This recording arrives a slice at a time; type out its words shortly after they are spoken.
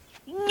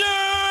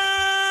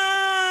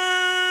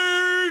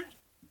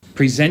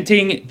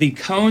Presenting the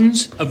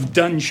Cones of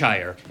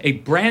Dunshire, a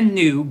brand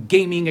new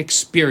gaming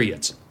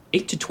experience.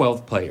 8 to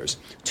 12 players,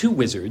 2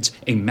 wizards,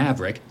 a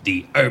maverick,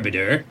 the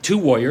Arbiter, 2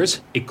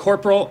 warriors, a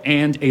corporal,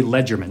 and a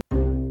ledgerman.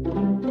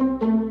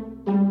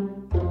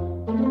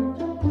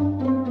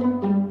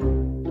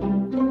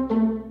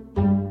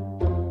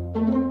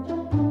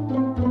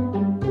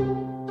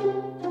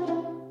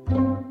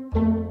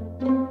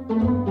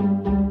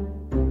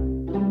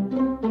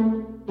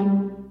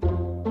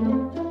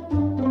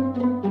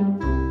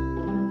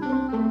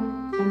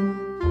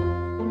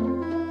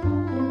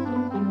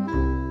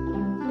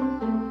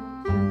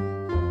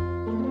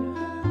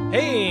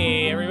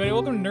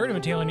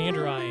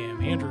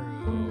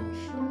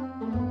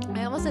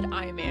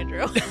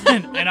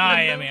 And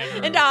I am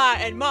Andrew.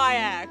 And my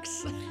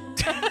ex.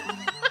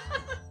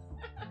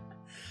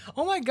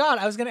 Oh my god,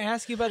 I was going to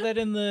ask you about that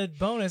in the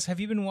bonus. Have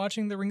you been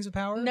watching The Rings of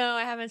Power? No,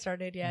 I haven't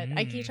started yet.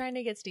 I keep trying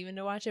to get Steven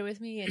to watch it with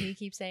me, and he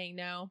keeps saying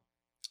no.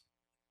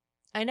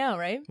 I know,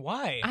 right?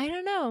 Why? I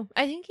don't know.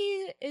 I think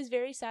he is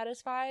very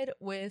satisfied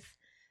with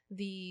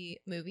the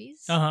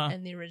movies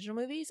and the original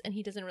movies, and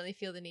he doesn't really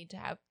feel the need to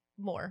have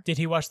more. Did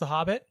he watch The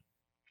Hobbit?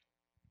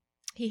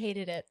 He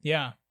hated it.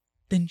 Yeah.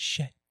 Then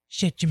shut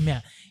your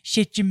mouth.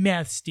 Shut your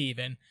mouth,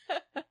 Steven.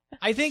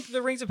 I think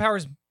The Rings of Power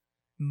is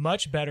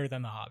much better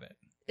than The Hobbit.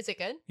 Is it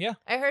good? Yeah.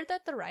 I heard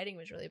that the writing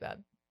was really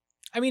bad.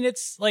 I mean,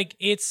 it's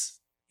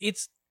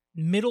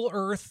Middle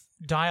Earth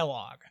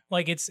dialogue.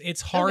 Like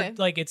it's hard. Okay.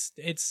 Like it's.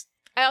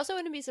 I also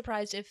wouldn't be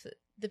surprised if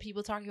the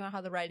people talking about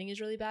how the writing is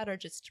really bad are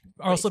just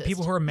also racist.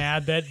 People who are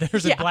mad that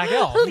there's a black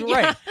elf.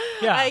 Right.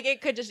 Yeah. Like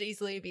it could just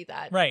easily be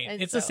that. Right.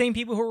 And it's the same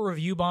people who are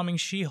review bombing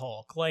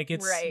She-Hulk. Like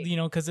it's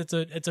because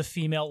it's a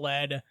female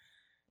led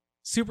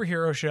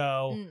superhero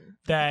show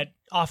that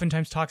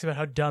oftentimes talks about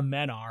how dumb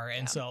men are,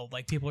 and so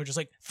like people are just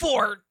like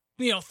 3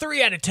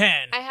 out of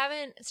 10. I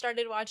haven't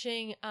started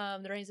watching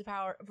The Rings of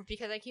Power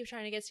because I keep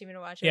trying to get Steven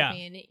to watch it with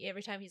me, and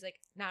every time he's like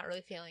not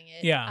really feeling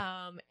it.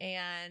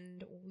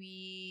 And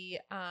we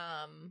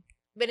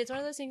but it's one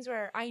of those things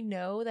where I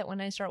know that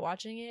when I start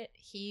watching it,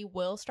 he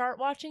will start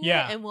watching it,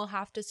 and we'll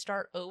have to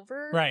start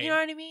over. Right. You know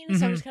what I mean?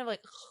 So I'm just kind of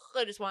like,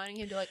 just wanting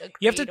him to like agree.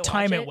 You have to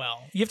time it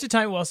well. You have to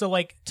time it well. So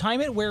like time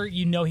it where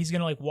you know he's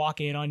gonna like walk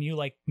in on you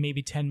like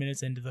maybe 10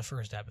 minutes into the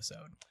first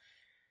episode.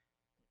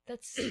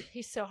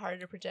 He's so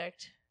hard to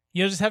predict.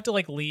 You'll just have to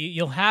like leave.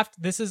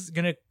 This is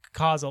gonna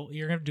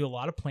you're gonna do a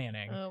lot of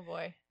planning. Oh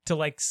boy. To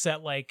like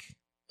set like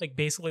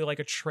basically like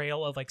a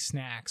trail of like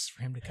snacks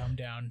for him to come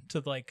down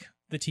to like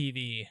the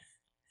TV.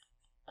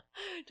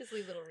 Just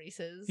leave little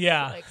Reese's.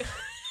 Yeah. Like,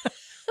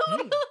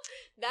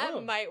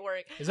 that might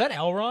work. Is that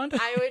Elrond?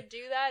 I would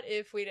do that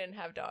if we didn't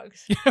have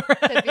dogs.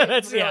 That'd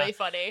be really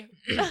funny.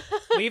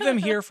 Leave them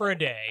here for a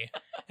day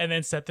and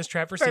then set this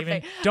trap for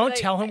Steven. Don't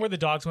tell him where the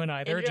dogs went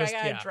either. Andrew, just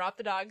I gotta drop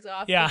the dogs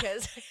off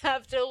because I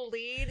have to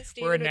lead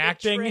Steven We're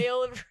enacting with a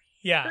trail of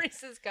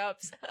Reese's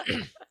cups.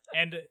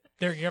 And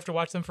you have to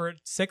watch them for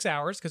 6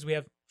 hours because we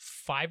have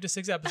 5 to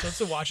 6 episodes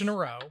to watch in a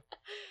row.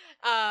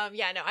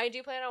 No, I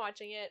do plan on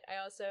watching it.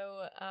 I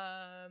also,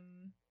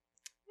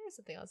 there's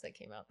something else that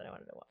came out that I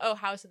wanted to watch. Oh,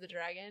 House of the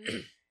Dragon.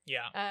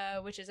 Yeah.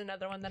 Which is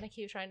another one that I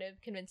keep trying to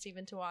convince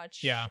Steven to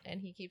watch. Yeah.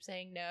 And he keeps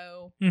saying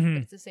no, but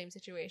it's the same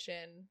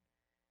situation.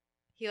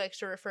 He likes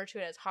to refer to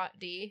it as Hot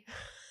D.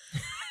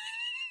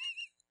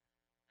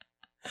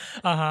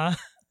 But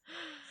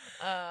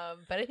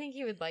I think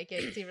he would like it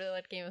because he really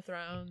liked Game of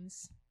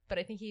Thrones. But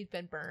I think he's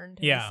been burned.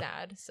 And he's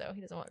sad, so he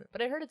doesn't want it.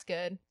 But I heard it's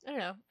good. I don't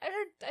know. I've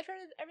heard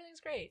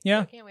everything's great. Yeah,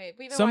 so I can't wait.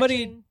 We've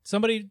been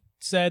somebody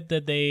said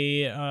that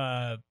they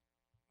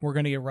were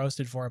going to get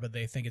roasted for it, but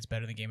they think it's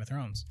better than Game of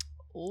Thrones.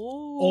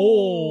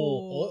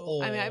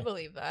 Oh. I mean, I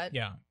believe that.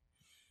 Yeah.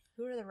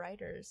 Who are the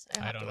writers? I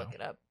I'll have to look it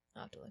up.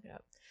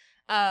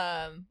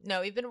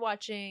 No, we've been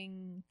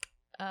watching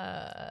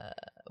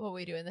What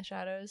We Do in the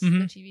Shadows, the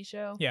TV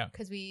show. Yeah.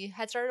 Because we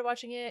had started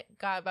watching it,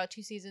 got about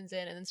 2 seasons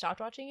in, and then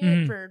stopped watching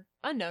it for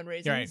unknown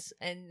reasons.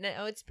 Right. And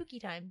now it's spooky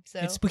time. So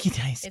it's spooky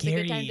time. It's a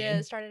good time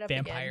to start it up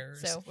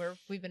vampires. again. So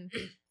we've been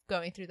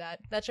going through that.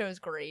 That show is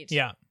great.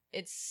 Yeah.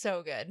 It's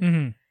so good.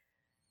 Mm-hmm.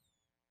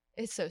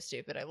 It's so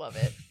stupid. I love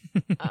it.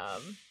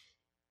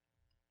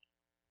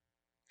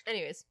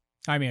 Anyways.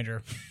 I'm Andrew.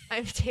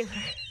 I'm Taylor.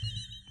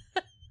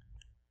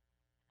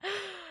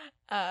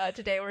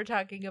 Today we're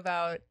talking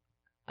about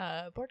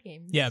board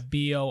games. Yeah,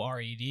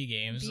 BORED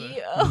games.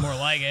 More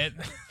like it.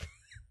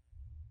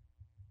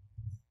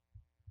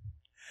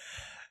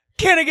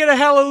 Can I get a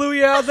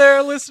hallelujah out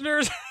there,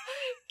 listeners? Can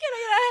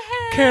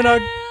I get a hell?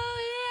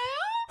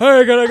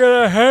 Hey, can I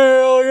get a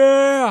hell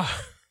yeah?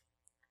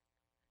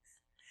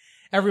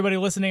 Everybody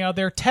listening out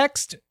there,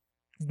 text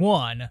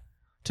 1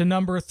 to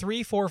number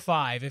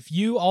 345 if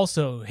you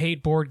also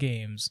hate board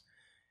games.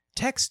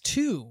 Text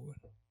 2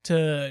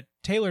 to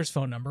Taylor's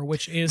phone number,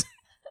 which is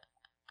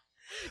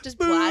just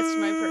blast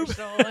my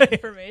personal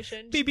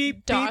information. Beep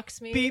beep. Dox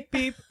beep, me. Beep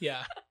beep.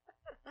 Yeah.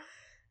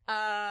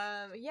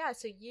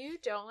 So you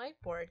don't like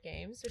board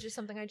games, which is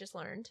something I just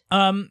learned.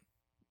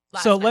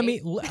 So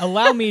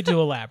allow me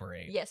to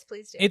elaborate. Yes,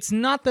 please do. It's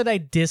not that I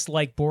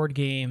dislike board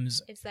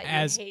games. It's that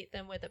you hate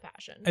them with a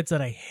passion. It's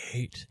that I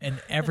hate,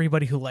 and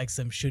everybody who likes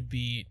them should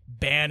be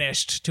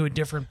banished to a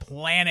different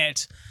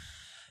planet.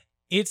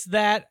 It's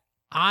that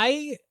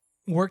I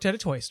worked at a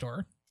toy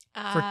store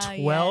for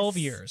 12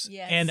 years.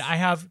 Yes. And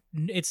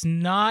it's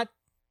not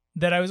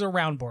that I was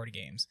around board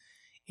games.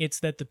 It's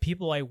that the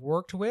people I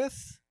worked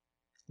with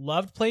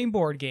loved playing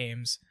board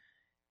games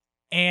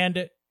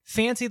and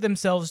fancy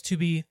themselves to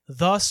be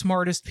the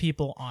smartest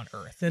people on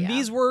earth. And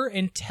these were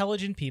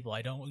intelligent people.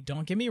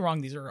 Don't get me wrong,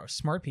 these are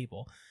smart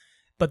people.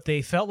 But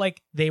they felt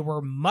like they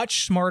were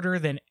much smarter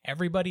than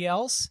everybody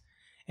else.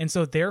 And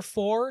so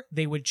therefore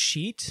they would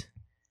cheat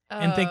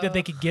and think that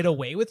they could get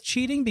away with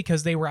cheating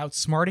because they were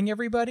outsmarting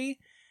everybody.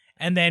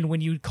 And then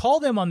when you call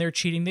them on their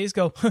cheating, they just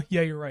go,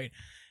 yeah, you're right.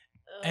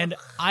 And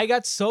I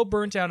got so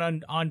burnt out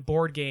on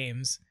board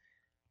games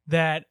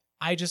that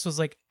I just was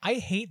like, I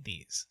hate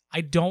these.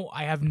 I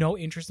have no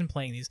interest in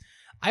playing these.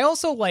 I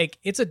also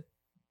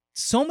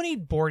so many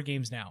board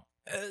games now.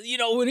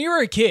 When you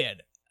were a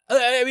kid,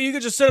 you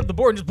could just set up the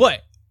board and just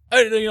play.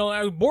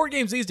 Board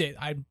games these days.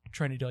 I'm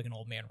trying to do like an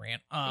old man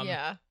rant.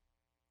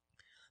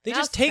 They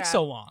just take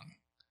so long.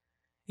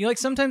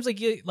 Sometimes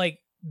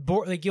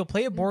you'll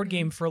play a board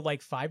game for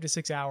like 5 to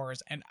 6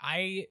 hours, and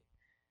I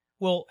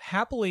will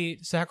happily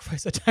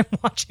sacrifice the time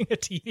watching a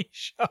TV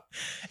show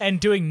and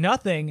doing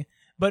nothing.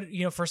 But,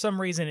 for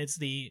some reason,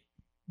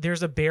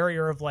 there's a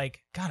barrier of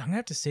like, God, I'm going to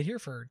have to sit here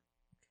for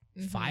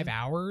 5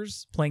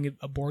 hours playing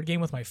a board game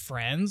with my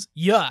friends.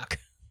 Yuck.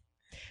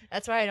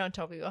 That's why I don't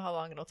tell people how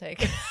long it'll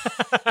take.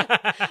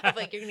 I'm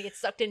like, you're going to get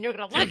sucked in. You're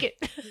going to like it.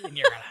 And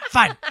you're going to,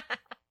 fine.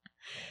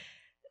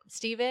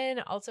 Steven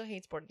also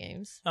hates board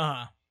games.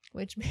 Uh-huh.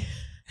 Which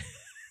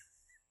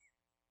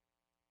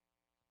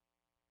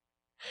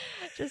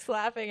just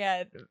laughing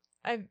at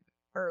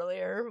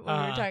earlier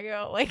when we were talking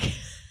about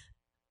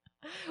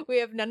we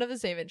have none of the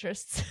same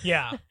interests.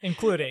 Yeah,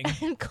 including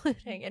and Chris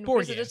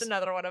is just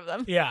another one of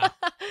them. Yeah.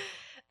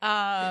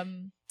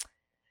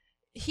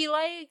 He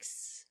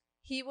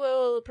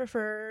will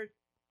prefer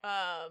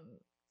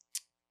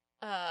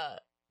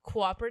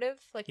cooperative,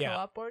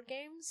 co-op board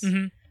games.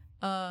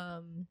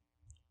 Mm-hmm.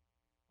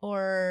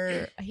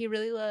 Or he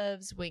really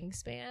loves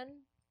Wingspan.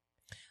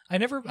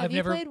 Have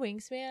you played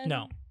Wingspan?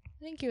 No.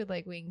 I think you would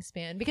like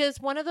Wingspan because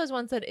it's one of those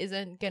ones that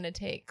isn't going to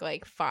take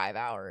 5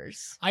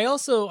 hours.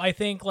 I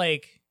think I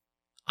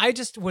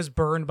just was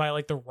burned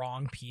by the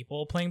wrong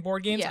people playing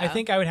board games. Yeah. I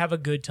think I would have a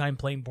good time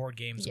playing board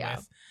games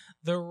with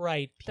the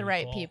right people. The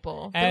right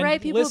people. And the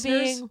right people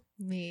listeners, being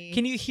me.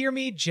 Can you hear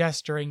me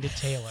gesturing to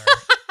Taylor?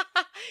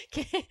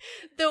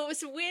 The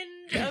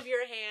wind of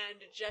your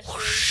hand gesturing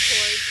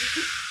towards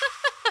me.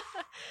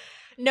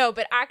 No,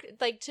 but back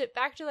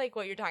to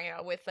what you're talking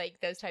about with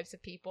those types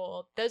of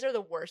people. Those are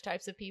the worst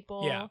types of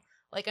people. Yeah.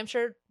 I'm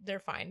sure they're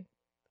fine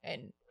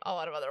in a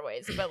lot of other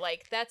ways, but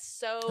that's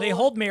so they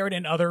hold merit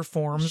in other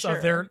forms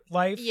of their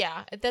life.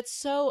 Yeah, that's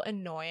so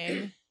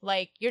annoying.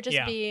 You're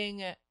just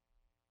being a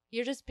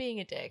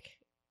dick.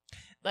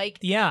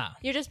 Yeah.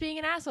 You're just being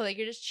an asshole.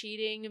 You're just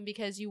cheating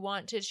because you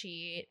want to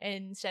cheat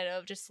instead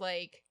of just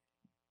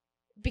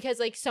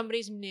because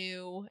somebody's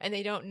new and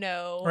they don't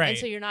know, right. And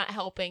so you're not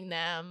helping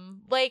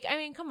them.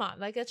 Come on,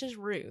 that's just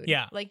rude.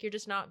 Yeah, you're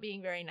just not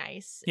being very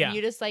nice. Yeah, and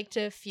you just like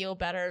to feel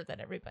better than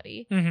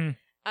everybody. Mm-hmm.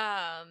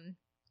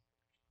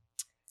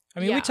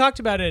 We talked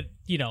about it,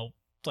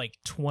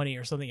 20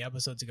 or something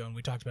episodes ago, and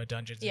we talked about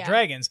Dungeons and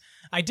Dragons.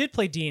 I did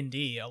play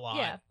D&D a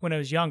lot when I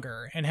was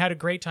younger, and had a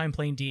great time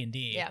playing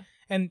D&D. Yeah,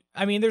 and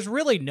there's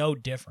really no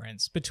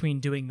difference between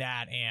doing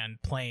that and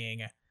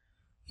playing,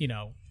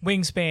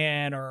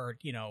 Wingspan or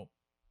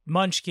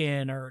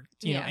Munchkin or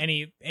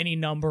any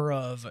number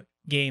of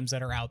games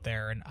that are out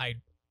there. And I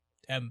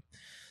am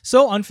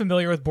so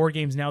unfamiliar with board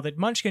games now that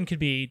Munchkin could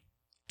be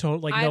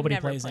nobody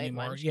plays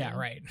anymore. Munchkin. Yeah,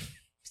 right.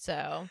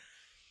 So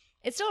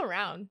it's still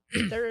around.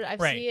 I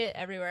right. see it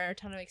everywhere. A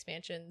ton of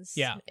expansions.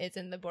 Yeah, it's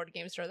in the board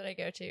game store that I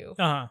go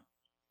to.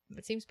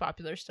 It seems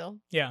popular still.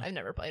 Yeah, I've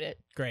never played it.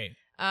 Great.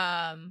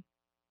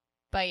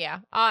 But yeah,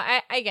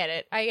 I get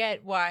it. I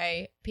get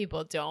why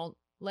people don't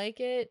like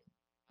it.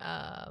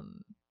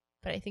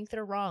 But I think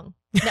they're wrong.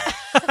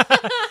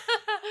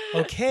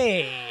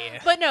 Okay.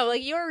 But no,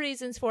 your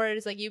reasons for it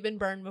is you've been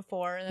burned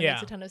before, and that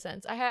makes a ton of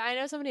sense. I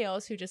know somebody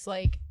else who just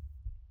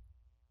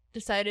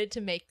decided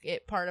to make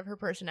it part of her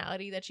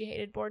personality that she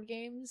hated board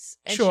games,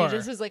 and she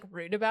just was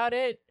rude about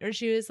it, or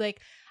she was like,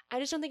 I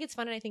just don't think it's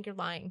fun, and I think you're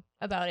lying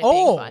about it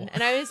being fun.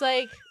 And I was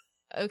like,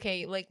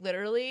 okay,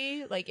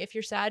 literally, if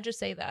you're sad, just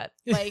say that.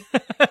 Sad.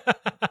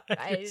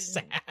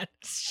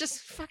 It's just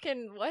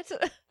fucking what?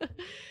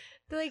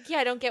 They're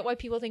I don't get why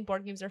people think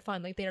board games are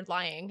fun. They're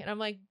lying. And I'm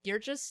like,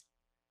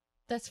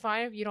 that's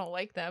fine if you don't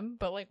like them,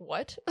 but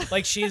what?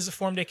 She's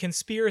formed a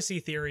conspiracy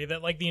theory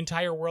that the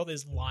entire world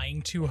is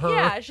lying to her.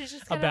 Yeah, she's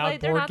just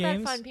about they're board not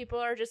games. That fun. People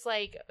are just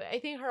I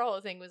think her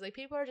whole thing was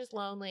people are just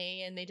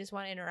lonely and they just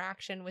want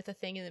interaction with a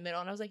thing in the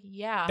middle. And I was like,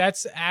 yeah.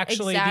 That's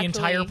actually the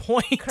entire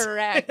point.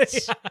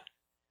 Correct.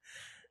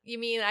 you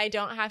mean I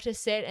don't have to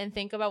sit and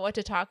think about what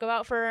to talk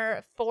about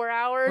for 4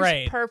 hours?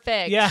 Right.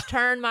 Perfect. Yeah.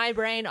 Turn my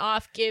brain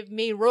off. Give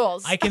me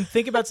rules. I can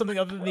think about something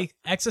other than the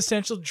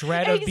existential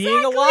dread of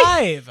being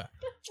alive.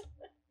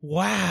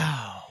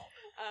 Wow.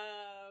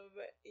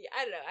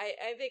 I don't know.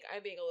 I think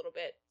I'm being a little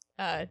bit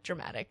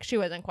dramatic. She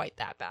wasn't quite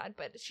that bad,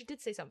 but she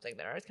did say something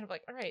there. I was kind of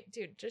like, all right,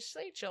 dude, just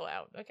like chill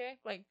out, okay?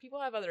 Like,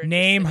 people have other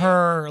name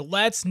her.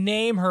 Let's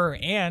name her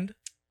and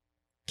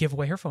give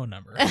away her phone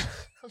number.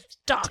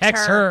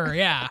 Text her.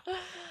 Yeah.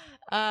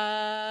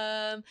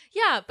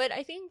 Yeah, but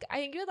I think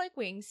you would like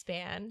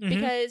Wingspan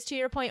because, to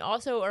your point,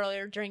 also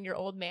earlier during your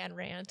old man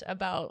rant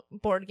about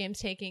board games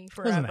taking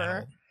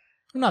forever.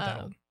 Not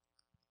that old.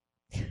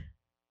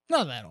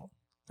 Not that old.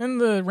 And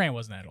the rant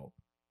wasn't that old.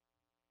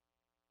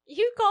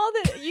 You called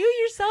it. You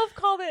yourself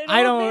called it.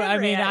 I don't.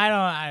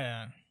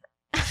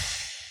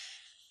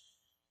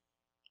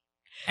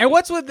 And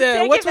what's with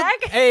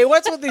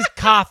these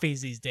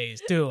coffees these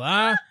days too,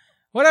 huh?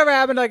 Whatever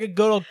happened to like a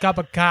good old cup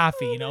of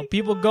coffee? You know,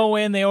 people go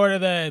in, they order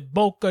the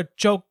Boca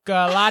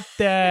Choca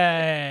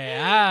Latte.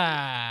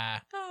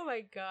 Oh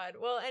my God.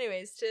 Well,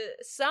 anyways, to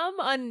some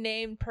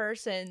unnamed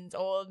person's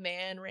old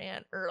man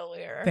rant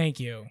earlier. Thank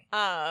you.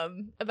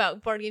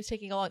 About board games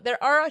taking a long.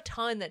 There are a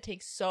ton that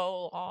take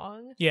so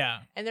long. Yeah.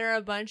 And there are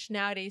a bunch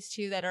nowadays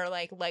too that are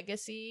like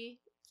legacy.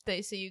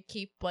 So you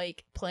keep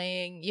like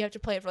playing. You have to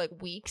play it for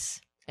like weeks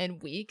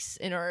and weeks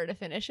in order to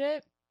finish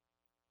it.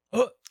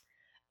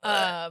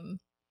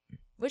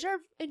 Which are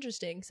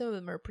interesting. Some of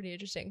them are pretty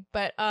interesting,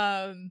 but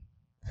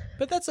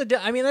that's a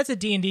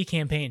D&D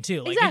campaign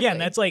too. Like exactly. Again,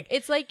 that's like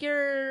it's like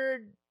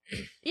you're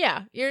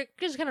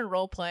just kind of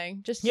role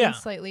playing, just in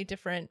slightly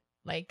different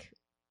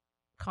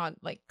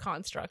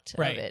construct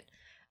of it.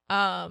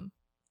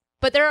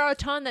 But there are a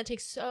ton that take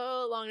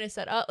so long to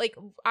set up. Like,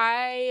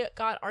 I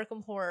got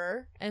Arkham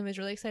Horror and was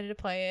really excited to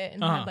play it,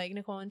 and had like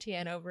Nicole and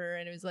Tian over,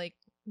 and it was like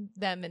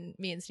them and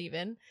me and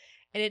Steven.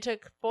 And it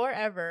took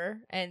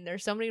forever, and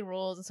there's so many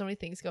rules and so many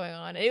things going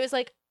on. And it was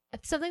like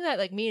something that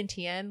like me and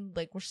Tian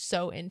like were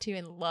so into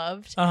and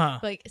loved.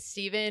 Like,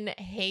 Steven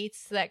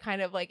hates that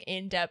kind of like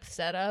in-depth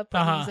setup.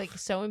 He's like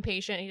so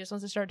impatient. He just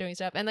wants to start doing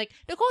stuff. And like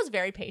Nicole's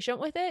very patient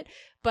with it.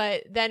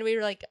 But then we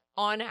were like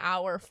on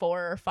hour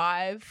 4 or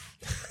 5,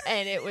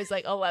 and it was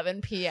like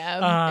 11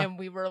 p.m. And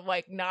we were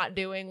like not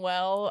doing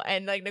well.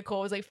 And like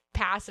Nicole was like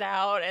passed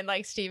out, and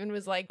like Steven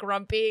was like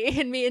grumpy,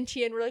 and me and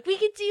Tian were like, we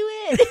can do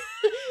it.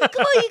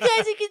 Come on, you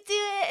guys, you can do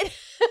it.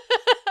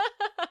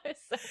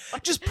 So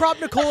just prop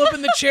Nicole up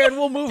in the chair and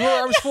we'll move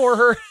her arms for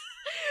her.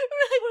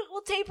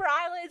 We'll tape her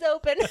eyelids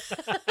open.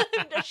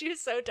 She was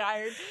so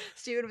tired.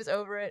 Steven was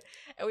over it,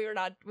 and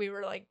we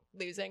were like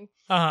losing.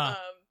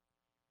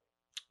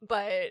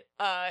 But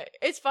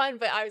it's fun.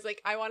 But I was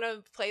like, I want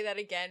to play that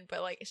again,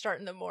 but like start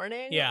in the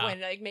morning. Yeah.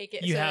 When like make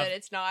it that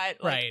it's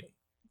not like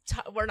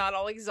we're not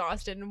all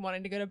exhausted and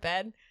wanting to go to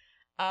bed.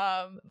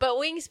 But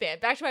Wingspan,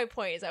 back to my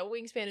point, is that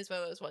Wingspan is one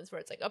of those ones where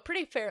it's like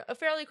a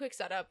fairly quick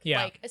setup.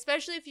 Yeah. Like,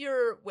 especially if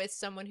you're with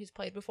someone who's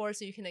played before,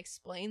 so you can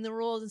explain the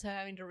rules instead of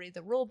having to read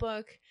the rule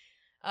book,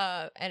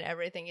 and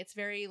everything. It's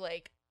very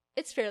like,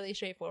 it's fairly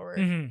straightforward.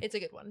 It's a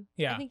good one.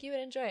 Yeah. I think you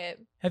would enjoy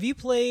it. Have you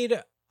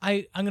played,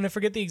 I'm going to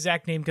forget the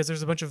exact name because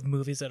there's a bunch of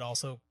movies that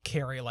also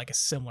carry like a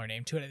similar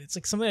name to it. It's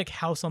like something like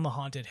House on the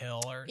Haunted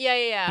Hill or.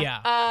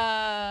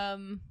 Yeah.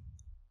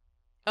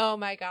 Oh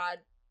my God.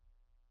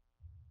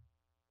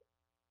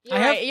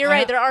 You're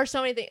right. There are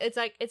so many things. It's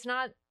like, it's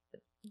not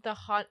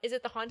is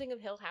it The Haunting of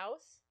Hill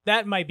House?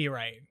 That might be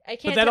right. I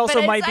can't. But that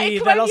also might be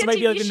like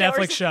the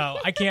Netflix show.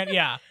 I can't.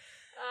 Yeah.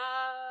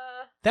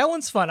 That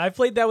one's fun. I've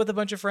played that with a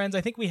bunch of friends.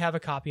 I think we have a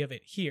copy of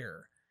it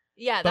here.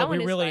 Yeah, that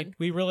one is fun.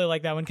 We really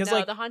like that one because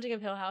like The Haunting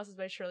of Hill House is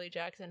by Shirley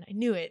Jackson. I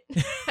knew it.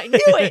 I knew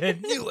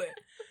it. Knew it.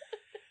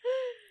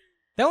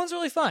 That one's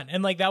really fun,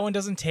 and like that one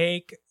doesn't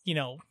take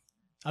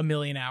a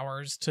million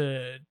hours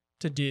to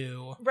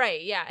do.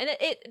 Right, yeah. And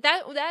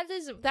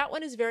that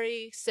one is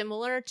very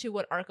similar to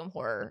what Arkham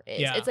Horror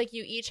is. Yeah. It's like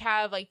you each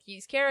have like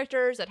these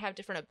characters that have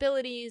different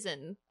abilities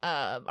and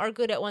are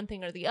good at one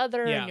thing or the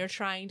other, and you're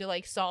trying to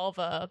like solve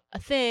a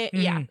thing.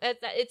 Yeah,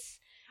 it's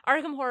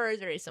Arkham Horror is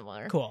very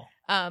similar. Cool.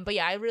 But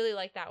yeah, I really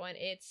like that one.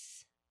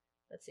 It's,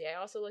 let's see, I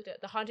also looked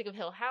at The Haunting of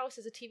Hill House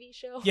is a TV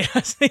show.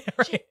 Yes,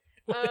 right.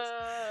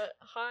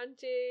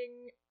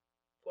 Haunting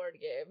board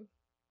game.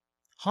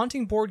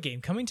 Haunting board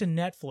game coming to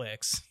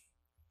Netflix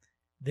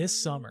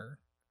this summer.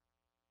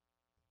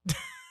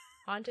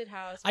 Haunted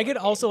House. I could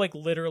also like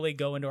literally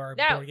go into our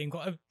board game.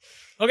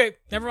 Okay,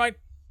 never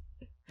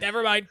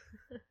mind.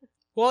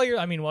 While you're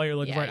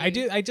looking for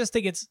it, I just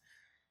think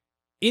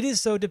it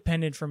is so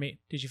dependent for me.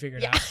 Did you figure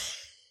it out?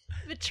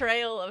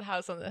 Betrayal of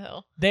House on the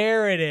Hill.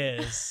 There it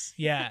is.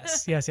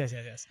 Yes. Yes.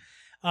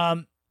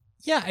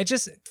 Yeah, it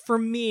just, for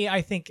me,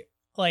 I think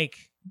like,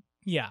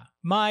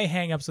 my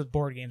hangups with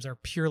board games are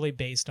purely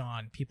based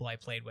on people I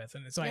played with.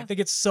 And so I think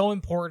it's so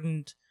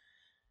important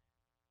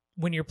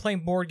when you're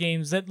playing board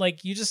games that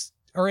like you just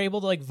are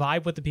able to like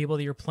vibe with the people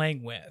that you're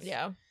playing with.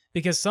 Yeah.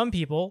 Because some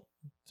people,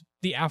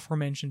 the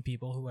aforementioned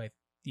people who I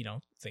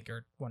think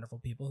are wonderful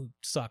people who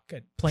suck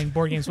at playing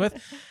board games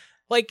with,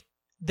 like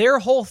their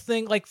whole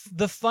thing, like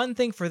the fun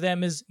thing for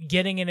them is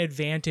getting an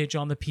advantage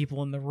on the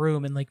people in the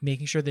room and like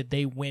making sure that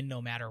they win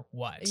no matter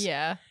what.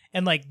 Yeah.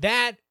 And like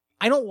that,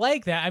 I don't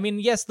like that. I mean,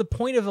 yes, the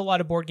point of a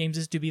lot of board games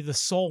is to be the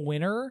sole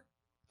winner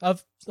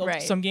of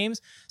some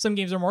games. Some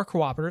games are more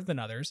cooperative than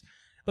others,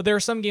 but there are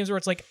some games where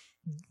it's like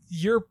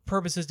your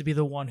purpose is to be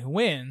the one who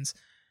wins,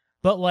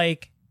 but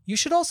like you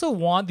should also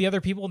want the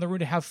other people in the room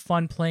to have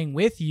fun playing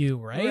with you,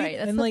 right? Right,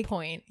 that's and the like,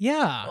 point.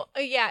 Yeah. Well,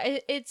 yeah,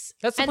 that's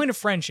the point of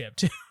friendship,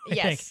 too.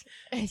 Yes.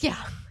 Yeah,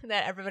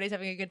 that everybody's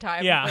having a good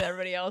time with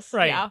everybody else.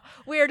 Right. Yeah.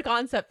 Weird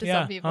concept to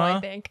some people, I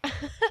think.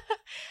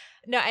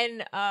 No,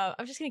 and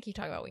I'm just going to keep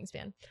talking about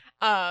Wingspan.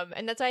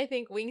 And that's why I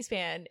think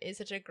Wingspan is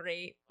such a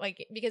great,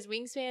 like, because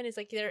Wingspan is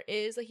like, there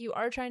is, like, you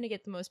are trying to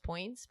get the most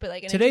points, but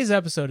like... Today's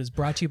episode is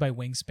brought to you by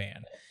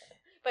Wingspan.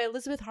 By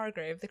Elizabeth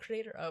Hargrave, the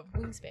creator of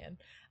Wingspan.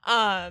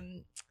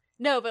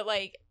 No, but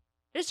like,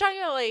 just talking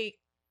about like,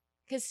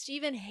 because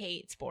Steven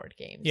hates board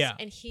games. Yeah.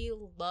 And he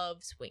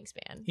loves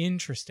Wingspan.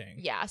 Interesting.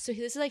 Yeah. So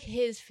this is like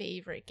his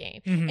favorite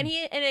game. Mm-hmm.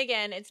 And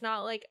again, it's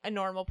not like a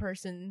normal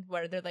person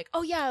where they're like,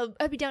 oh yeah,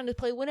 I'd be down to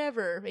play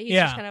whenever. But he's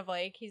just kind of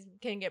like, he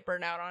can get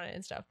burnt out on it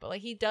and stuff. But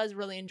like, he does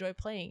really enjoy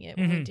playing it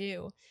when we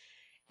do.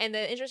 And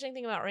the interesting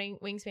thing about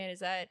Wingspan is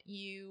that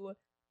you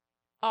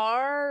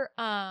are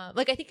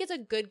like, I think it's a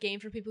good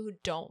game for people who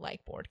don't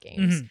like board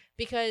games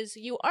because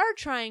you are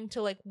trying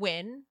to like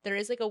win. There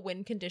is like a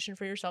win condition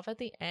for yourself at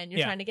the end.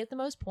 You're trying to get the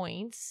most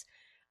points,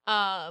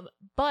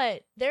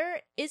 but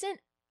there isn't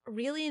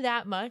really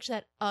that much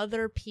that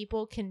other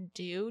people can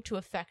do to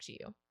affect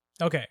you.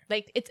 Okay,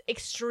 like it's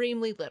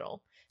extremely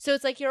little. So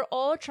it's like you're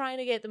all trying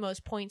to get the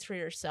most points for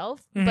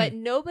yourself, but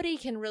nobody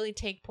can really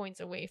take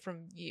points away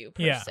from you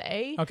per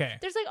se. Okay.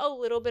 There's like a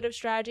little bit of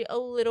strategy, a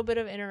little bit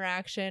of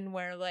interaction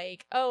where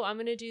like, oh, I'm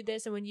going to do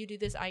this, and when you do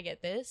this, I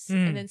get this.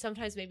 And then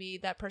sometimes maybe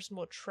that person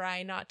will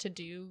try not to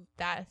do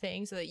that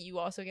thing so that you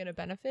also get a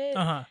benefit.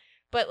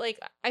 But like,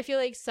 I feel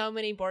like so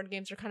many board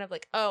games are kind of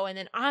like, oh, and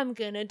then I'm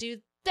going to do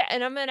that,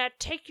 and I'm going to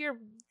take your...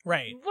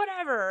 Right.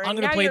 Whatever. I'm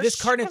going to play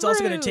this card, and it's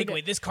also going to take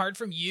away this card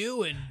from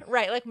you. And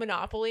right, like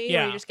Monopoly,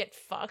 where you just get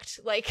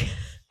fucked, like,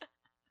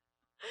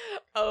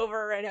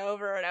 over and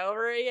over and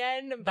over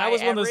again. That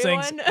was one of those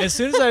things. As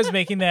soon as I was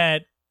making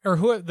that, or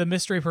the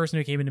mystery person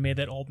who came in and made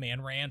that old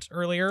man rant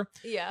earlier.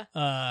 Yeah.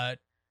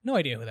 No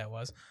idea who that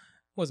was.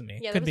 Wasn't me.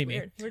 Yeah, Could be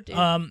weird.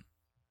 me.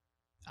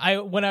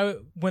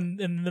 When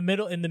in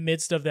the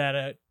midst of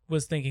that,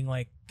 was thinking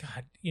like,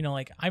 God, you know,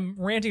 like I'm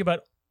ranting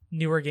about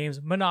newer games.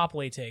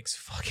 Monopoly takes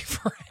fucking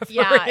forever.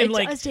 Yeah, and,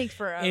 it does take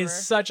forever. Is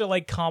such a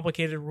like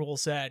complicated rule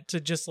set to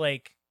just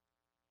like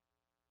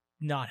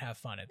not have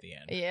fun at the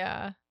end.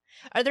 Yeah.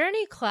 Are there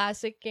any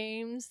classic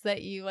games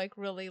that you like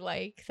really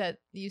like that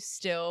you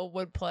still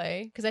would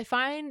play? Because I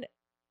find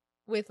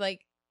with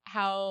like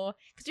how,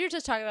 because you were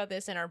just talking about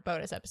this in our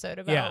bonus episode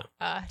about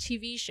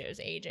TV shows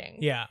aging.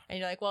 Yeah. And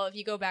you're like, well, if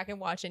you go back and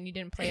watch it and you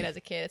didn't play it as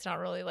a kid, it's not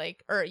really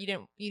like, or you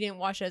didn't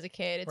watch it as a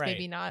kid, it's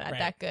maybe not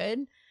that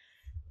good.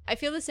 I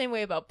feel the same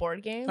way about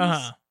board games.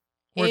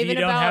 Or if you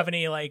don't have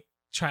any like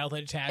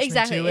childhood attachment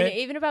to it. And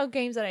even about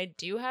games that I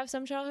do have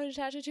some childhood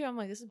attachment to, I'm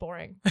like, this is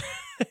boring.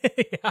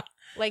 Yeah.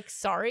 Like,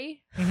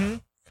 sorry.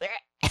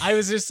 I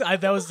was just,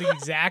 that was the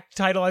exact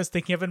title I was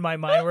thinking of in my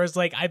mind, where it's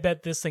like, I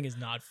bet this thing is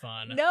not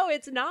fun. No,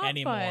 it's not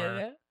anymore.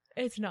 Fun.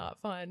 It's not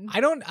fun.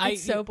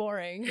 It's so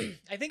boring.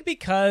 I think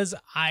because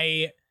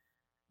I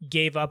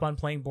gave up on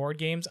playing board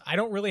games, I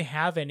don't really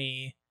have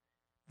any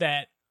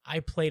that I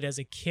played as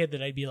a kid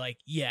that I'd be like,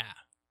 yeah,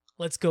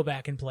 let's go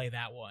back and play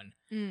that one.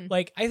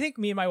 Like, I think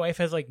me and my wife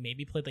has like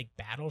maybe played like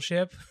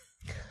Battleship,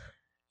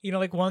 you know,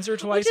 like once or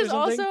twice. Which is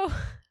or something.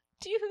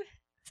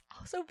 It's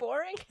also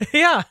boring.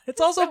 Yeah, it's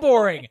also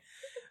boring.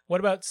 What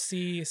about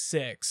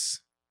C6?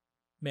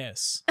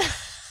 Miss.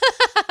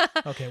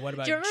 Okay, what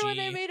about Do you remember G? when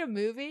they made a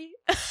movie?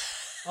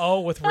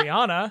 Oh, with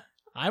Rihanna.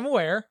 I'm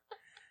aware.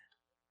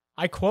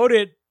 I quote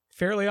it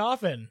fairly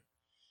often.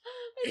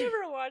 I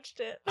never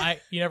watched it.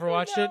 You never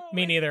watched it?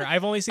 Me neither.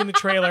 I've only seen the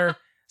trailer.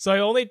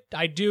 So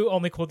I do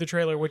only quote the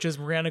trailer, which is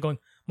Rihanna going,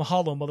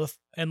 "Mahalo,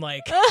 and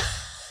like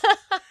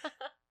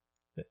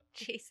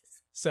Jesus.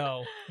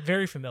 So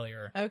very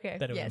familiar. Okay.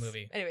 That it was a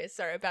movie. Anyways,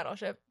 sorry,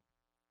 Battleship.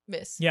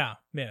 Miss. Yeah,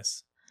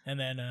 miss. And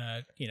then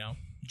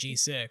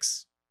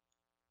G6.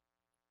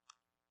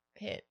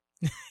 Hit.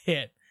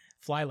 Hit.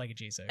 Fly like a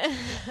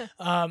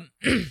G6.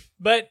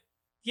 But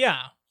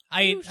yeah,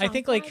 I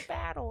think like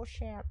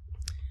Battleship.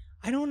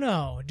 I don't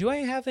know. Do I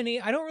have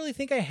any? I don't really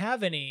think I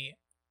have any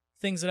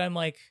things that I'm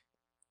like,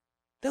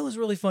 that was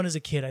really fun as a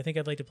kid. I think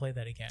I'd like to play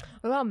that again.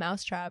 What about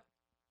Mousetrap?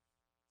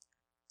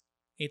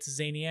 It's a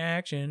zany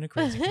action, a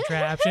crazy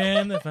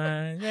contraption. The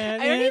fun. I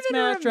don't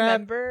even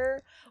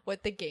remember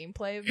what the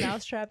gameplay of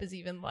Mousetrap is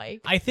even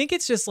like. I think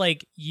it's just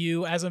like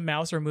you as a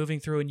mouse are moving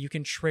through, and you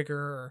can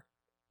trigger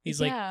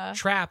these like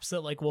traps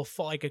that like will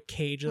fall, like a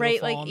cage.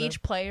 Right, like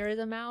each player is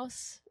a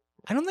mouse.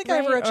 I don't think I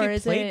ever actually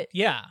played.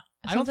 Yeah.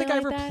 I don't think I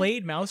ever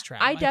played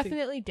Mousetrap. I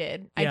definitely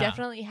did. Yeah. I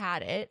definitely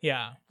had it.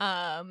 Yeah.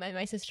 And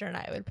my sister and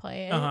I would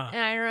play it, and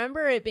I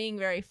remember it being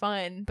very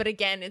fun. But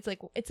again, it's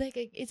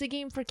a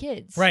game for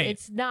kids. Right.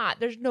 It's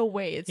not. There's no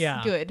way it's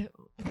good.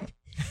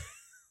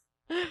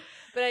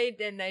 But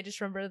I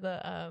just remember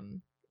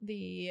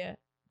the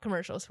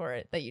commercials for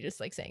it that you just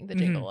like sang the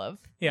jingle of.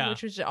 Yeah.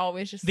 Which was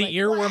always just the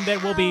earworm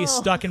that will be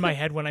stuck in my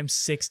head when I'm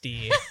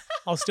 60.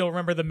 I'll still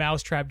remember the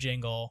Mousetrap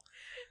jingle.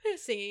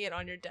 Singing it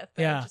on your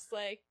deathbed, just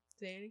like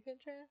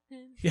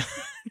yeah.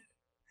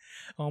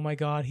 Oh my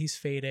God, he's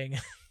fading.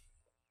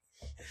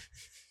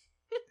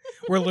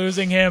 We're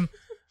losing him.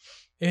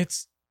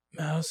 It's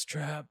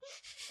Mousetrap.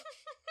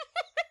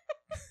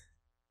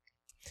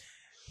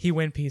 He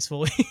went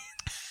peacefully.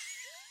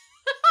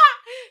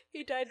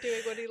 He died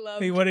doing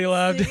what he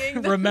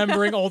loved.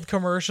 Remembering old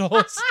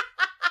commercials.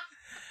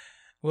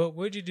 What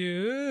would you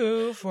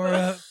do for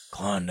a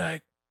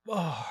Klondike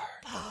bar?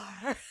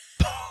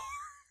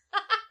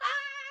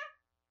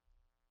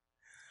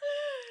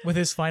 With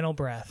his final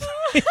breath,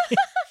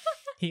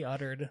 he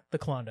uttered the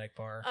Klondike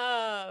bar.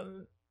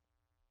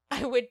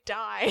 I would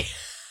die.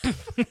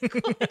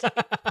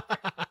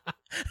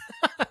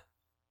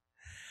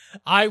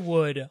 I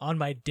would, on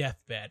my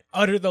deathbed,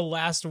 utter the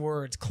last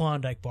words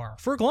Klondike bar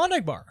for a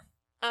Klondike bar.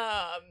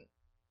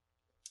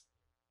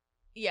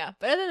 Yeah,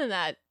 but other than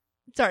that,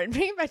 sorry,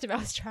 bring it back to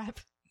Mousetrap.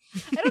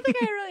 I don't think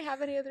I really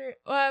have any other.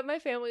 My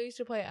family used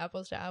to play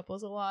Apples to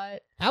Apples a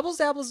lot. Apples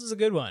to Apples is a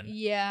good one.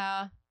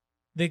 Yeah.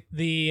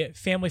 The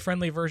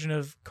family-friendly version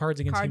of Cards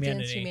Against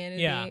Humanity.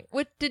 Yeah.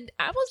 What did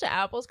Apples to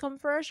Apples come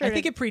first? Or I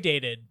think it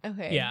predated.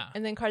 Okay. Yeah.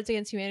 And then Cards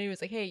Against Humanity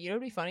was like, hey, you know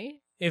what'd be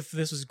funny? If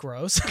this was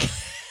gross.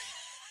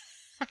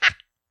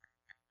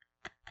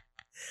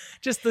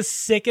 Just the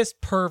sickest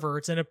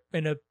perverts in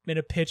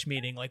a pitch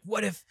meeting. Like,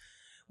 what if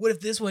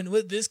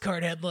this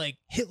card had like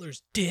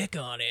Hitler's dick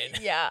on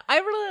it? Yeah, I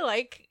really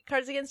like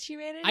Cards Against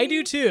Humanity. I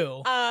do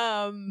too.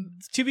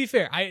 To be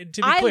fair, I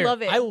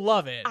love it. I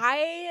love it.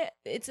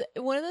 It's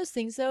one of those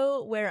things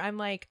though where I'm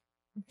like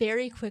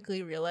very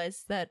quickly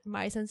realized that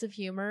my sense of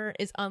humor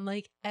is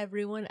unlike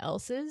everyone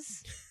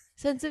else's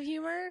sense of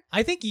humor.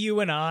 I think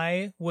you and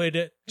I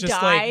would just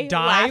die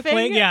laughing.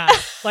 Playing. Yeah,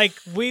 like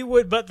we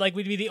would, but like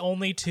we'd be the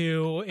only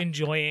two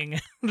enjoying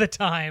the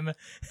time,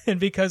 and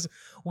because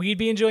we'd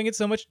be enjoying it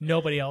so much,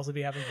 nobody else would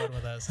be having fun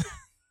with us.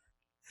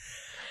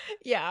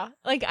 Yeah,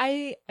 like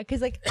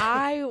because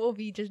I will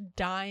be just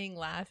dying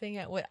laughing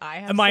at what I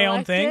have my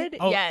selected. Own thing.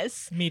 Oh,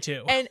 yes, me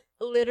too. And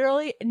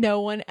literally,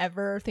 no one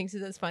ever thinks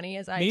it's as funny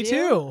as I do. Me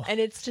too. And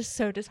it's just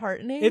so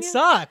disheartening. It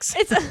sucks.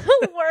 It's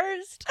the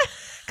worst.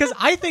 Because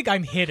I think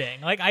I'm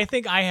hitting. Like, I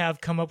think I have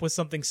come up with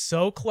something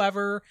so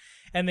clever,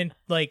 and then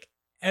like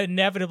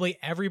inevitably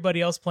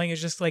everybody else playing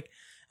is just like,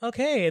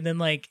 okay, and then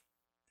like,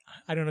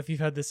 I don't know if you've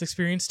had this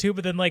experience too,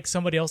 but then like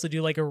somebody else would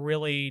do like a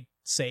really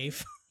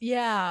safe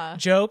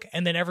joke,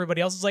 and then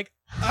everybody else is like,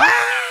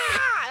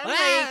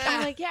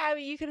 I'm like, yeah, I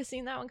mean, you could have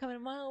seen that one coming a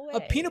mile away.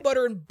 A peanut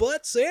butter and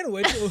butt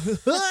sandwich.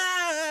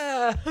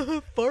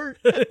 Fart.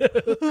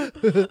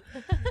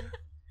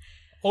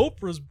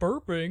 Oprah's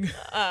burping.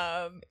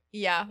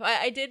 Yeah,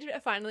 I did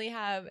finally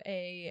have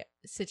a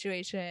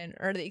situation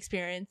or the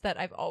experience that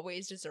I've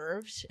always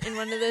deserved in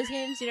one of those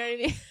games. You know what I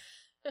mean?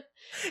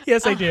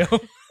 Yes, I do.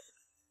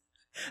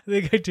 I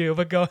think I do,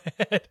 but go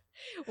ahead.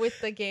 With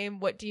the game,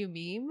 What Do You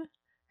Meme?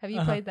 Have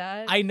you played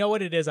that? I know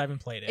what it is. I haven't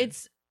played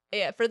it.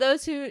 Yeah, for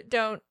those who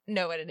don't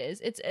know what it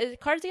is, it's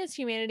Cards Against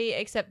Humanity,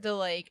 except the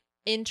like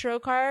intro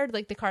card,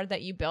 like the card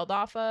that you build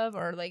off of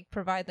or like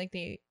provide like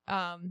the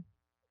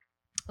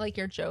like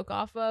your joke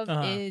off of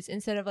is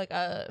instead of like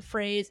a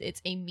phrase,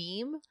 it's a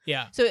meme.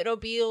 Yeah. So it'll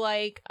be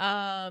like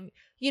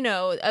you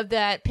know, of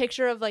that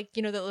picture of like,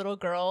 you know, the little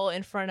girl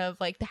in front of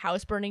like the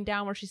house burning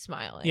down where she's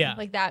smiling. Yeah.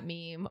 Like that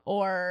meme.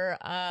 Or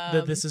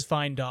the This Is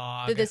Fine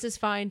Dog. The This Is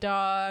Fine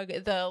Dog.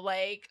 The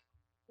like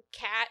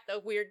cat, the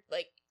weird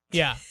like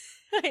yeah.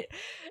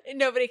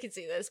 Nobody can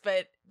see this,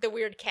 but the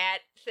weird cat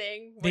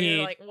thing where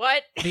you're like,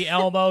 what? The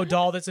Elmo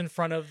doll that's in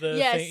front of the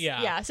thing.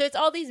 Yeah. So it's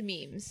all these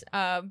memes,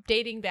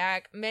 dating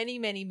back many,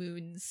 many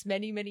moons,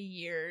 many, many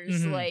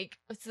years. Mm-hmm. Like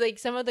it's like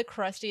some of the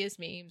crustiest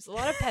memes. A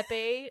lot of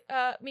Pepe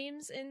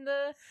memes in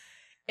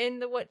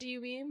the What Do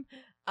You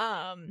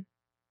Meme?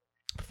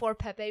 Before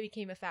Pepe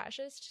became a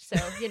fascist. So,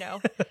 you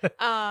know.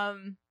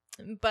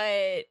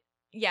 But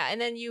yeah, and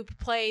then you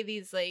play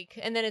these like,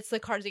 and then it's the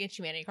Cards Against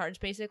Humanity cards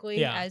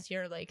basically as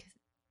you're like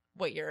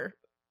what you're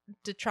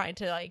trying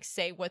to like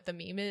say what the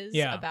meme is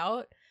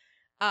about.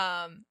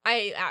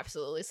 I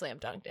absolutely slam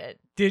dunked it.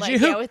 Did like, you?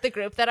 Yeah, with the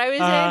group that I was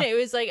in, it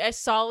was like a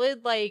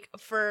solid like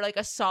for like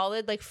a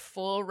solid like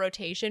full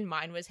rotation.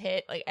 Mine was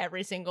hit like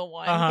every single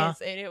one,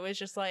 and it was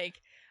just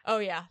like, oh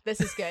yeah,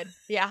 this is good.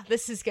 Yeah,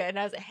 this is good. And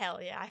I was like, hell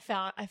yeah,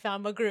 I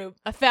found my group.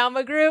 I found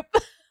my group.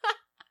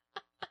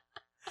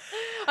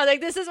 I was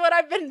like, this is what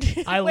I've been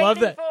I waiting love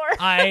that. for.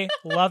 I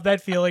love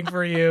that feeling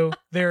for you.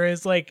 There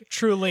is like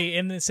truly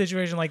in a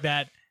situation like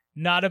that,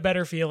 not a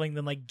better feeling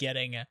than like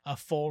getting a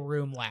full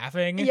room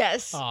laughing.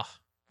 Yes. Oh.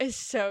 It's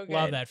so good.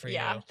 Love that for you.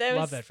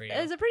 Love that for you.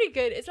 It's a pretty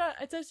good.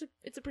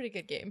 It's a pretty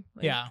good game.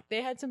 Like, yeah,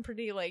 they had some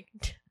pretty like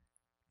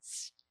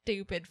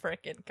stupid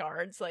frickin'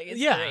 cards. Like it's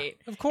great.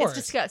 Of course,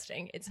 it's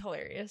disgusting. It's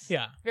hilarious.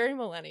 Yeah, very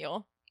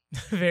millennial.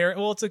 Very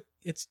well.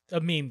 It's a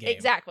meme game.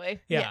 Exactly.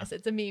 Yeah. Yes,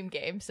 it's a meme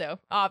game. So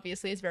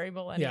obviously, it's very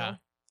millennial. Yeah.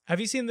 Have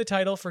you seen the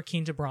title for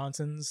Quinta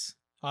Bronson's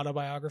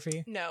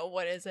autobiography? No.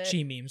 What is it?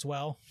 She memes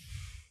well.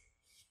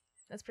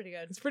 That's pretty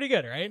good. It's pretty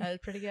good, right? That is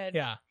pretty good.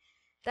 Yeah.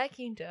 That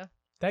Quinta.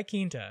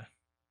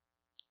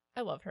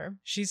 I love her.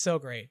 She's so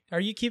great. Are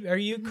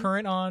you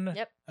current on?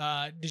 Yep.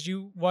 Did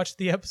you watch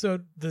the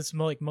episode, this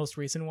most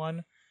recent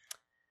one?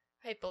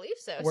 I believe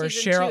so. Where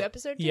Season Cheryl, 2,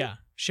 episode 2? Yeah.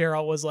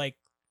 Cheryl was like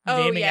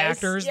naming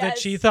actors that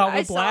she thought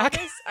were black.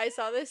 I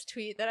saw this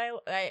tweet that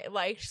I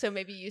liked, so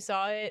maybe you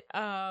saw it.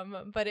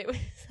 But it was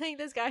like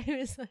this guy who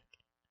was like,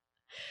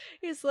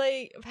 he's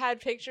like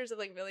had pictures of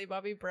like Millie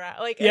Bobby Brown.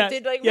 Like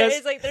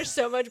it's like there's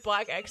so much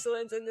black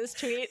excellence in this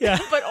tweet,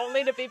 but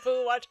only to people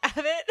who watch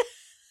Abbott.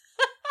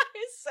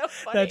 It's so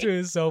funny. That tweet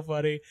is so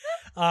funny.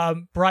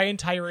 Brian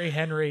Tyree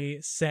Henry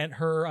sent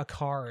her a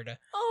card,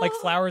 like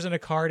flowers in a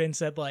card, and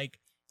said like,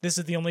 "This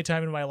is the only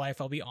time in my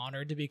life I'll be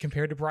honored to be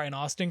compared to Brian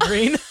Austin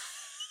Green."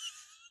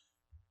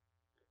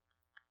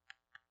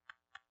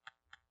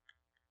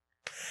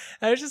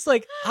 I was just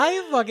like,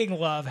 I fucking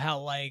love how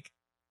like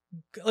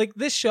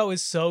this show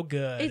is so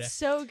good. It's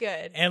so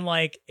good. And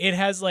like it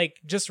has like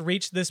just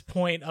reached this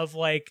point of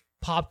like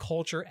pop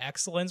culture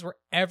excellence where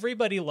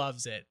everybody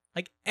loves it.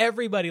 Like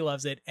everybody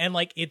loves it. And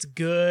like it's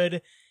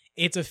good.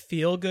 It's a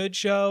feel good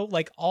show.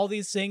 Like all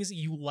these things,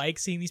 you like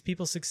seeing these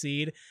people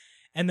succeed.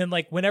 And then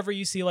like whenever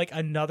you see like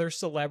another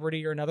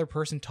celebrity or another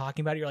person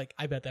talking about it, you're like,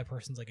 I bet that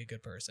person's like a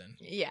good person.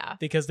 Yeah.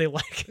 Because they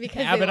like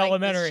Abbott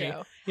Elementary.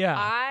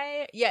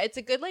 Yeah. It's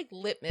a good like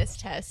litmus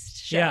test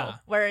show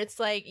where it's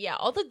like,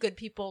 all the good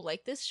people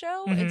like this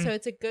show. Mm-hmm. And so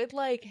it's a good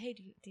like, hey,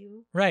 do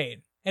you? Right.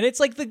 And it's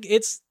like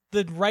it's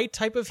the right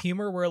type of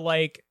humor where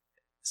like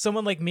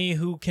someone like me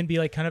who can be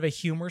like kind of a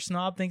humor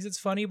snob thinks it's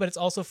funny, but it's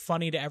also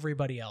funny to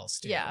everybody else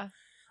too. Yeah.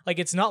 Like,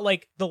 it's not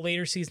like the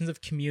later seasons of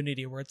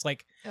Community where it's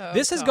like,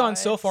 this has gone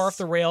so far off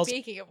the rails.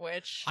 Speaking of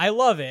which. I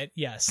love it.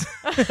 Yes.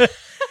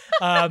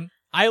 I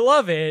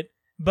love it,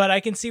 but I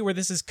can see where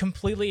this is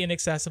completely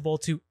inaccessible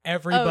to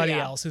everybody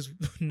else who's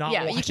not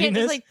watching this. You can't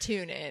just like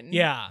tune in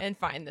Yeah. and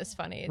find this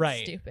funny.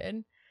 It's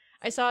stupid.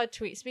 I saw a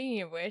tweet,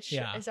 speaking of which,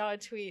 I saw a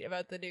tweet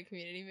about the new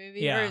Community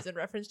movie where it was in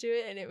reference to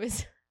it, and it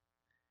was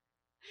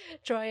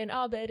Troy and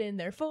Abed in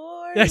their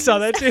 40s. I saw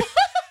that too.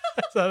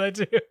 So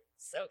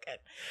good.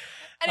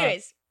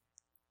 Anyways.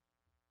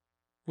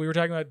 We were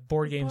talking about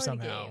board games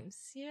somehow.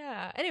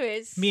 Yeah.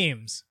 Anyways.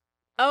 Memes.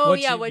 Oh,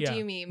 what do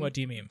you meme? What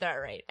do you meme? That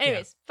right.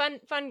 Anyways,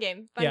 fun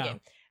game. Game.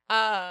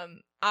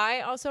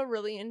 I also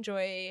really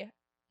enjoy.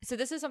 So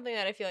this is something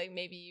that I feel like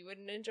maybe you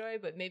wouldn't enjoy,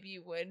 but maybe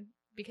you would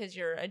because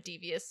you're a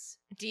devious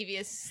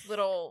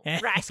little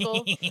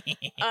rascal.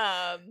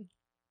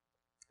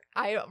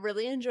 I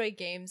really enjoy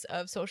games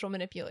of social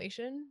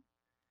manipulation.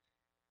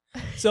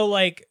 So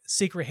like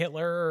Secret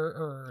Hitler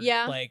or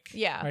like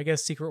I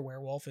guess Secret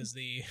Werewolf is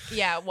the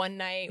One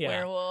Night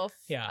Werewolf,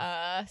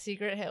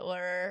 Secret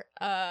Hitler,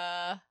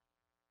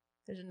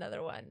 there's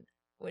another one,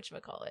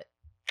 whatchamacallit,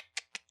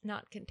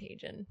 not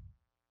Contagion,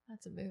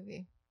 that's a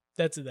movie.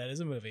 That is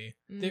a movie.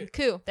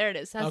 Coup, there it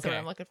is. That's the one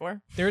I'm looking for.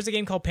 There is a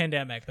game called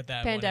Pandemic, but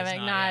that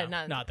Pandemic, one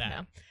is not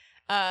that.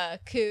 No.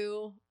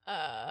 Coup,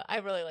 I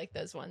really like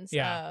those ones.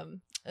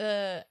 Avalon,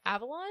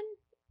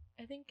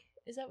 I think.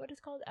 Is that what it's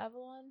called?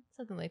 Avalon?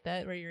 Something like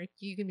that, where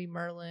you can be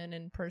Merlin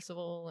and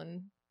Percival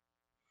and...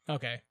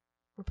 Okay.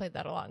 We played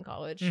that a lot in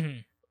college. Mm-hmm.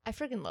 I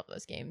freaking love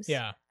those games.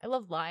 Yeah. I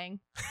love lying.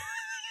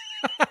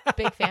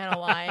 Big fan of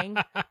lying.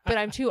 But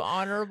I'm too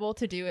honorable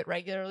to do it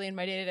regularly in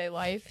my day-to-day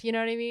life. You know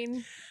what I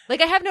mean?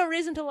 Like, I have no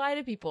reason to lie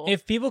to people.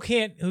 If people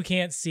who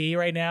can't see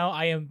right now,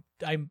 I'm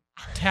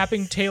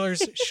tapping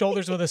Taylor's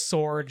shoulders with a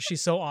sword.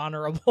 She's so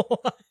honorable.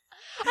 I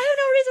have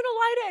no reason to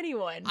lie to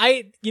anyone.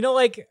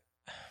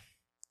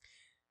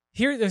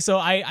 Here, so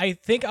I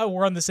think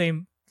we're on the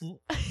same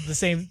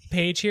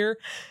page here.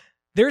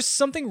 There's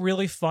something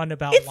really fun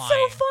about lying. It's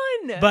so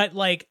fun. But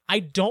like, I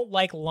don't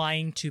like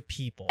lying to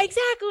people.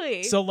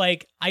 Exactly. So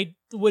like, I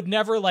would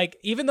never like,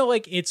 even though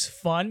like it's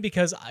fun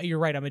because you're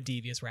right, I'm a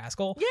devious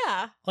rascal.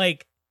 Yeah.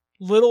 Like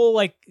little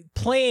like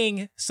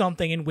playing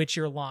something in which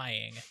you're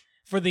lying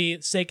for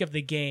the sake of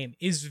the game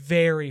is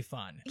very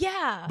fun.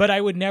 Yeah. But I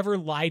would never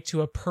lie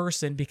to a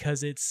person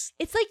because it's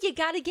like you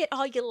got to get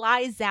all your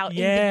lies out in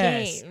the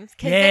game.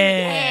 Because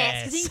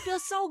then you feel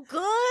so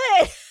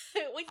good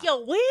when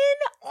you win.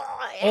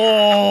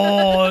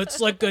 Oh, it's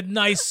like a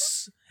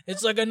nice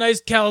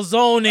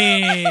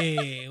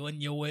calzone when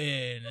you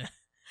win.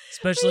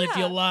 Especially if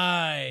you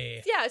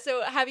lie. Yeah,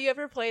 so have you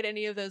ever played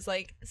any of those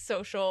like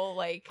social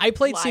like I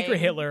played lying? Secret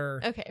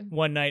Hitler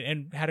one night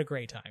and had a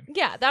great time.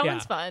 Yeah, that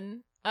one's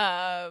fun.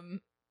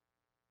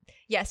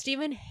 Yeah,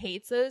 Steven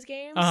hates those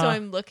games, so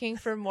I'm looking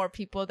for more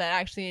people that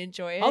actually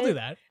enjoy it. I'll do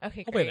that.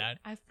 Okay, I'll great. play that.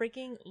 I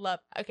freaking love.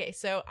 Okay,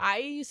 so I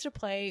used to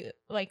play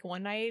like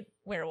One Night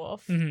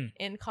Werewolf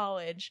in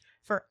college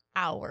for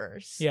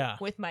hours. Yeah.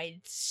 With my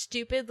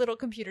stupid little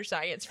computer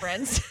science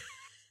friends,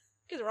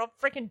 because we're all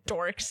freaking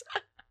dorks.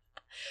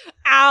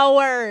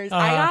 Hours.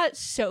 I got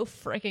so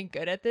freaking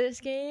good at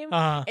this game,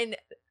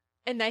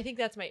 and I think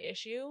that's my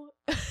issue.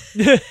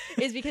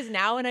 Is because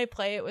now when I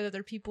play it with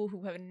other people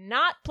who have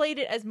not played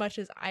it as much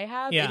as I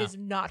have, it is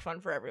not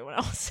fun for everyone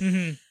else.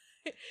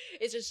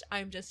 It's just,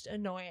 I'm just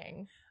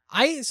annoying.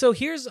 I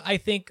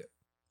think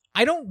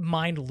I don't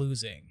mind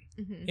losing.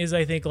 Is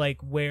I think like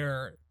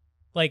where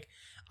like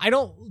I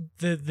don't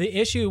the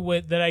issue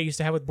with that I used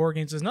to have with board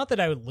games was not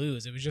that I would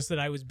lose, it was just that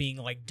I was being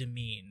like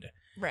demeaned.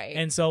 Right.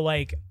 And so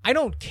like I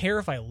don't care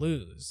if I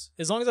lose.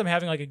 As long as I'm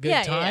having like a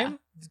good time,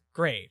 it's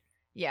great.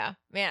 Yeah.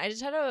 Man, I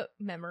just had a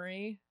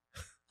memory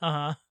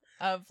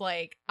of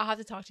like, I'll have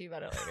to talk to you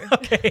about it later.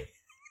 Okay.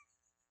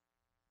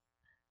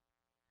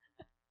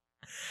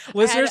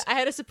 Listeners, I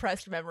had a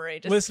suppressed memory.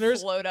 Just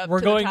listeners, float up we're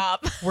to going, the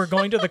top. We're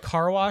going to the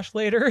car wash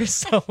later,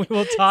 so we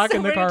will talk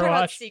in the car wash.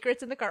 About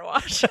secrets in the car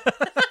wash.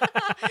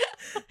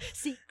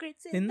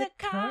 Secrets in the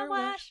car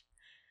wash.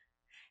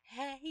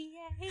 Hey,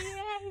 yeah, yeah,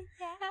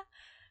 yeah.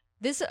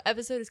 This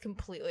episode is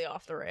completely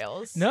off the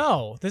rails.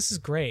 No, this is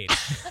great.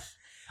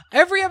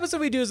 Every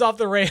episode we do is off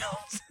the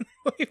rails.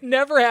 We've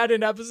never had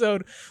an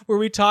episode where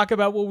we talk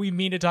about what we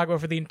mean to talk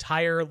about for the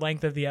entire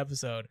length of the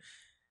episode.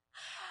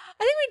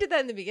 I think we did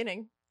that in the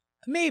beginning.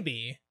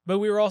 Maybe, but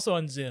we were also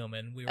on Zoom,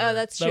 and we were. Oh,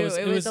 that's true.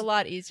 It was a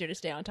lot easier to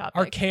stay on topic.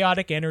 Our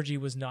chaotic energy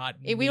was not.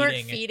 We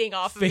weren't feeding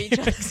off of each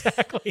other.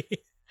 Exactly.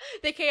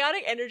 The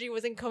chaotic energy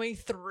wasn't coming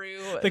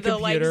through the computer.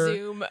 Like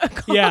Zoom.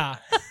 Yeah.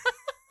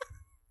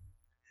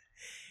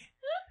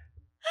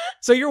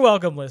 So you're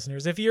welcome,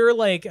 listeners. If you're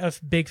like a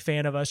big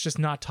fan of us just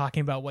not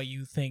talking about what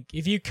you think,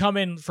 if you come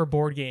in for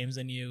board games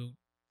and you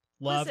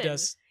loved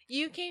us.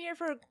 You came here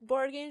for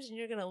board games and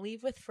you're going to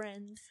leave with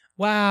friends.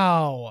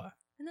 Wow.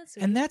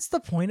 And that's the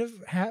point of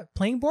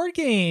playing board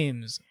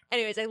games.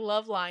 Anyways, I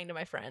love lying to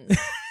my friends.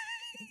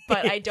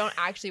 But I don't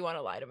actually want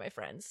to lie to my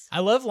friends. I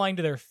love lying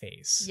to their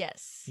face.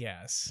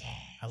 Yes.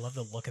 I love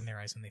the look in their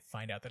eyes when they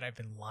find out that I've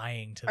been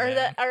lying to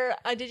them.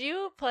 Did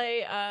you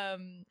play,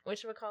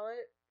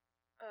 whatchamacallit?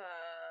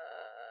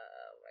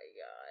 Oh my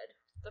god.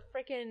 The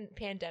freaking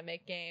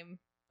pandemic game,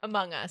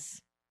 Among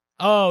Us.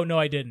 Oh, no,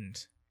 I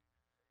didn't.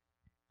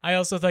 I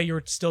also thought you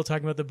were still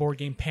talking about the board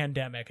game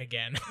Pandemic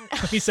again.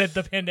 You said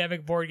the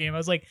Pandemic board game. I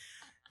was like,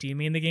 do you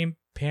mean the game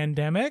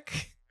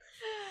Pandemic?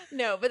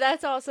 No, but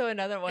that's also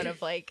another one of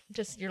like,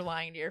 just you're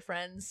lying to your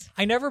friends.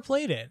 I never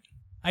played it.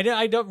 I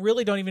don't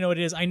even know what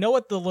it is. I know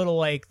what the little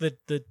like,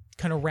 the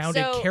kind of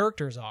rounded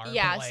characters are.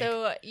 Yeah,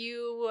 so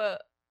you...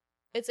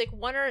 it's like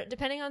one or,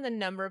 depending on the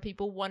number of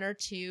people, one or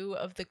two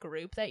of the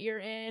group that you're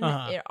in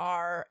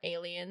are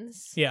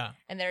aliens. Yeah.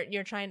 And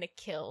you're trying to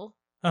kill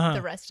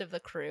the rest of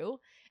the crew.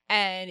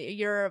 And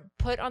you're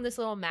put on this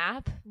little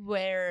map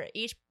where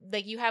each,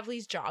 like, you have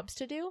these jobs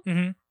to do.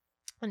 And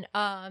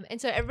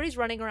so everybody's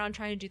running around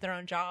trying to do their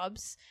own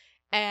jobs.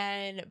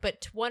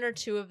 But one or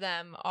two of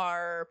them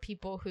are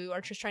people who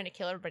are just trying to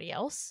kill everybody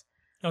else.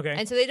 Okay.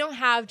 And so they don't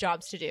have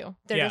jobs to do.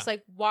 They're just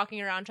like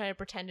walking around trying to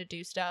pretend to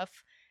do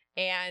stuff.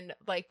 And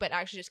like, but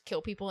actually just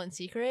kill people in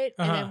secret.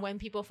 And then when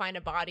people find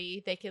a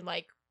body, they can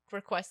like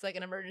request like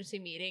an emergency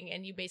meeting,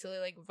 and you basically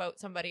like vote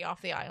somebody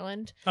off the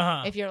island.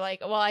 If you're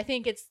like, well, I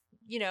think it's,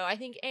 I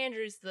think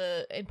Andrew's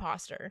the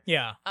imposter.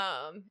 Yeah.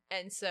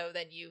 And so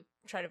then you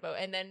try to vote,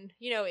 and then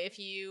if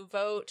you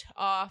vote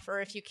off or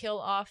if you kill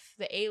off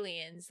the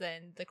aliens,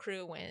 then the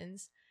crew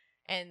wins,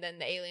 and then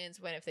the aliens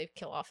win if they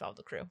kill off all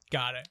the crew.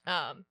 Got it.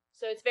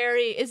 So it's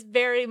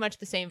very much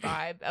the same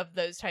vibe of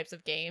those types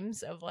of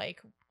games of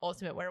like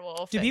Ultimate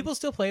Werewolf. Do people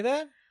still play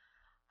that?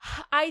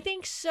 I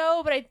think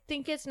so, but I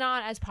think it's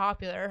not as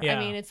popular. Yeah. I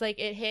mean, it's like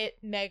it hit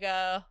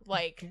mega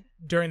like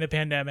during the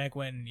pandemic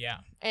when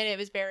and it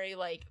was very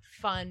like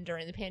fun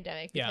during the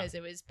pandemic because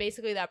it was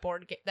basically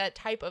that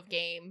type of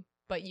game,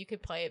 but you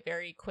could play it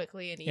very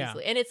quickly and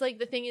easily. And it's like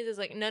the thing is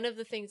like none of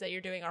the things that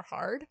you're doing are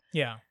hard.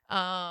 Yeah.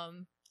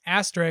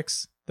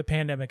 Asterix, the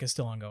pandemic is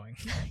still ongoing.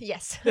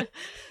 Yes.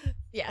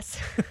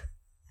 Yes.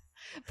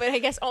 But I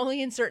guess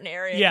only in certain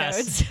area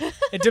codes.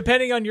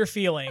 Depending on your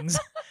feelings.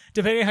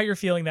 Depending on how you're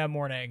feeling that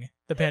morning,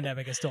 the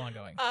pandemic is still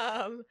ongoing.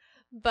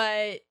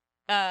 But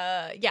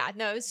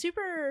it was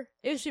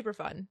super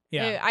fun.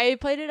 Yeah. I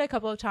played it a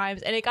couple of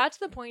times, and it got to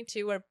the point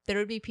too where there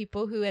would be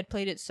people who had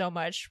played it so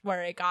much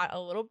where it got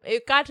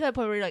to that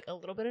point where you're like a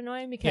little bit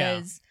annoying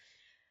because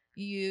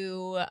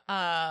you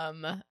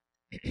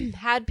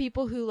had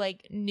people who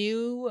like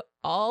knew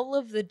all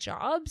of the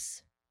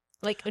jobs.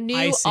 Like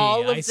knew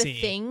all of the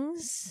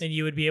things. Then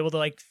you would be able to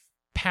like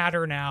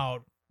pattern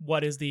out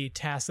what is the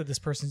task that this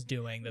person's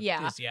doing.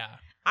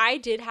 I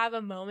did have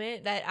a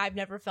moment that I've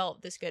never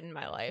felt this good in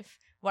my life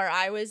where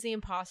I was the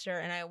imposter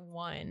and I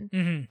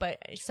won. But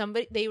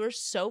they were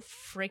so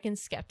freaking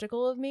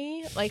skeptical of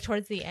me like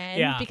towards the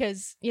end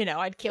because,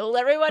 I'd killed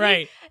everybody.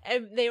 Right.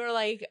 And they were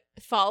like,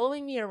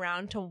 following me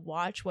around to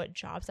watch what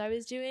jobs I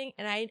was doing,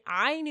 and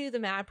I knew the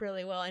map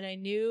really well, and I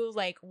knew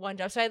like one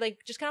job, so I like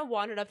just kind of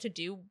wandered up to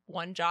do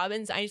one job,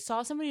 and I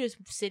saw somebody who was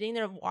sitting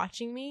there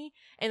watching me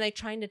and like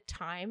trying to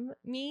time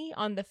me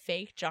on the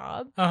fake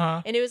job,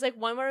 and it was like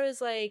one where it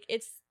was like,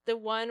 it's the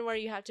one where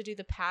you have to do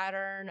the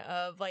pattern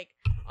of like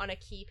on a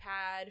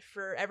keypad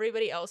for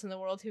everybody else in the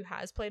world who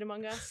has played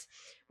Among Us,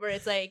 where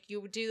it's like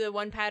you do the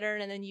one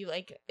pattern and then you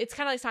like, it's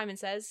kind of like Simon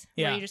Says,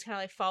 where you just kind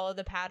of like follow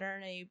the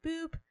pattern and you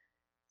boop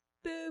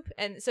boop.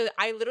 And so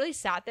I literally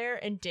sat there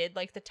and did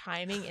like the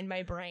timing in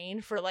my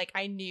brain for like,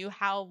 I knew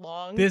how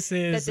long this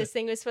thing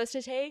was supposed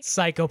to take.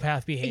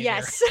 Psychopath behavior.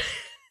 Yes.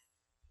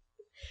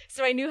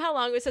 So I knew how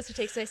long it was supposed to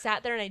take, so I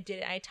sat there and I did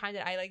it. I timed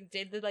it. I like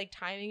did the like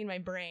timing in my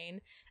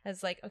brain. I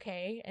was like,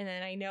 okay, and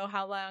then I know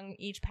how long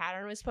each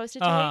pattern was supposed to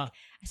take.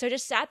 So I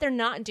just sat there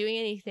not doing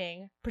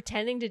anything,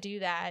 pretending to do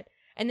that,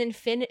 and then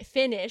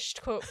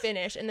finished, quote,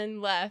 finished, and then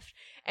left.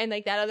 And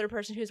like that other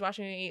person who's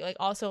watching me like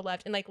also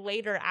left. And like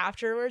later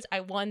afterwards,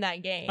 I won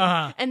that game.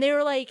 And they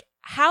were like,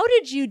 how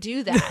did you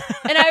do that?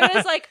 And I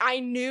was like, I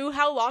knew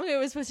how long it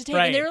was supposed to take.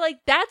 Right. And they were like,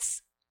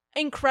 that's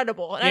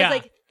incredible. And I was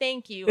like,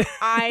 thank you.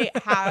 I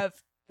have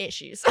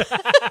issues.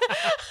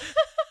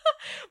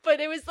 But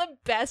it was the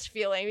best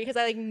feeling because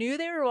I like knew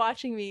they were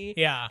watching me,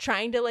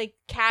 trying to like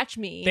catch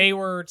me. They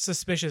were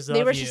suspicious of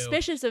you. They were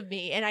suspicious of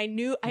me, and I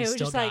knew I was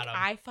just like,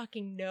 I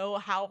fucking know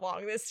how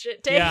long this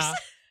shit takes. Yeah.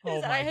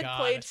 Oh my I had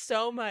played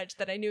so much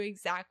that I knew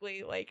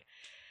exactly like.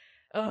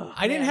 Oh,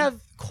 I didn't have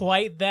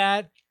quite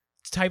that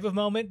type of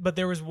moment, but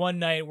there was one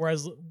night where I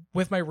was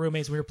with my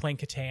roommates. We were playing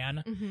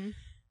Catan.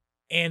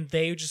 And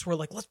they just were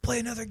like, let's play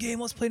another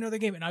game.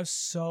 And I was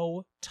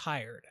so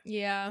tired.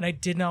 Yeah. And I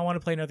did not want to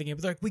play another game.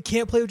 But they're like, we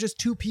can't play with just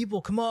two people.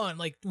 Come on.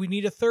 Like, we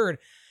need a third.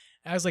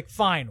 And I was like,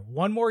 fine.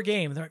 One more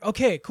game. And they're like,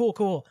 okay,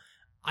 cool.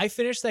 I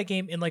finished that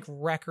game in like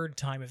record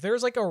time. If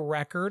there's like a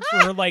record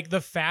for like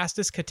the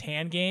fastest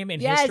Catan game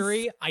in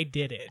history, I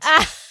did it.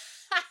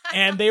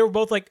 And they were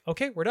both like,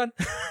 okay, we're done.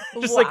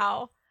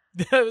 Wow.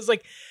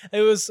 Like,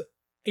 it was,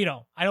 you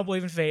know, I don't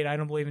believe in fate. I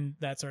don't believe in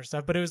that sort of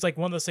stuff. But it was like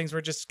one of those things where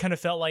it just kind of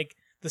felt like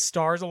the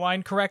stars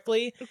aligned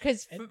correctly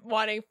because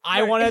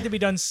I wanted it to be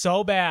done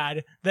so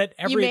bad that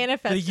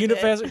the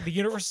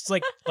universe is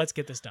like, let's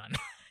get this done.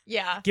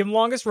 Yeah, give him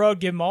longest road,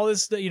 give him all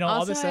this, you know, also,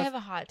 all this stuff. I have a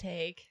hot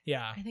take.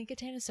 Yeah, I think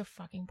Catan is so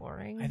fucking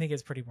boring. I think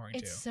it's pretty boring too.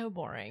 It's so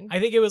boring. I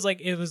think it was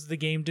the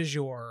game du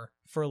jour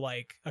for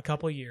like a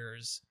couple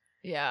years.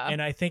 Yeah,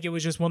 and I think it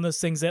was just one of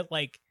those things that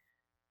like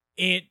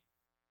it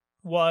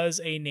was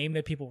a name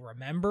that people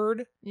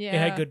remembered. Yeah, it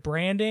had good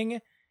branding,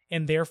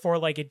 and therefore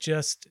like it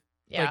just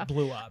like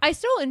blew up. I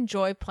still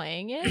enjoy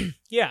playing it.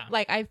 Yeah.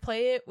 Like I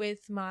play it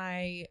with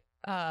my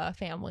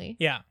family.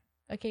 Yeah.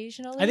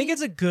 Occasionally. I think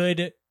it's a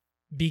good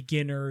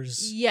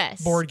beginner's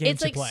board game to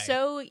play. It's like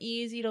so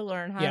easy to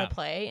learn how to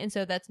play, and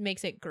so that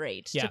makes it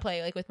great to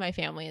play like with my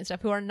family and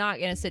stuff who are not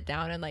going to sit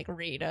down and like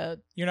read a.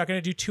 You're not going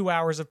to do 2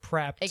 hours of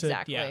prep.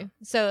 Exactly.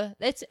 So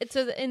it's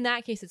so in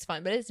that case it's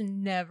fun, but it's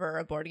never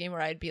a board game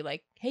where I'd be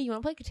like, hey, you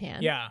want to play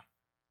Catan? Yeah.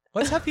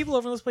 Let's have people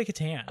over and let's play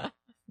Catan.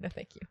 No,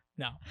 thank you.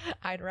 No.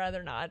 I'd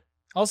rather not.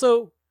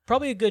 Also,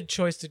 probably a good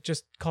choice to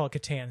just call it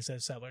Catan instead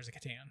of Settlers of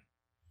Catan.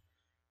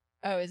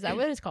 Oh, is that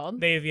what it's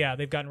called? They've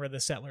gotten rid of the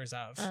Settlers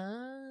of.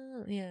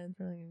 Yeah.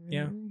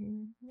 Yeah.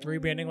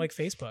 Rebranding like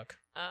Facebook.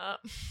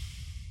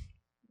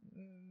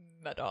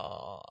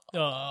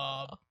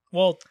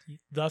 Well,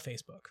 the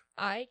Facebook.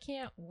 I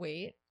can't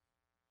wait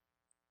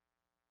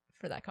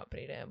for that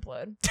company to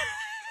implode.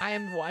 I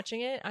am watching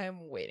it. I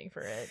am waiting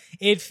for it.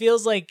 It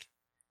feels like,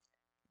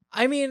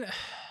 I mean,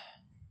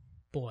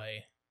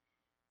 boy.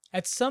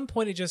 At some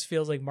point, it just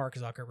feels like Mark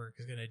Zuckerberg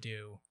is going to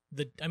do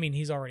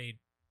he's already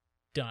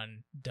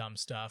done dumb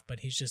stuff, but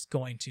he's just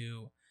going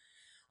to,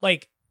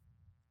 like,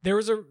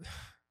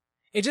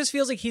 it just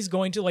feels like he's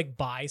going to, like,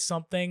 buy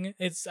something.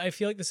 I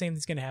feel like the same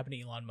thing's going to happen to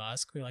Elon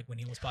Musk, like, when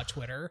he almost bought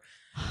Twitter,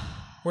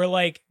 where,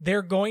 like,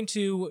 they're going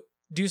to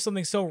do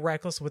something so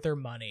reckless with their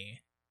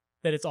money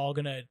that it's all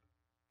going to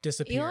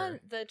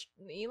disappear. The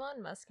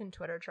Elon Musk and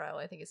Twitter trial,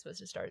 I think, is supposed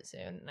to start soon,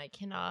 and I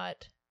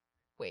cannot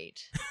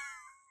wait.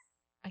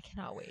 I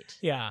cannot wait.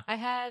 Yeah. I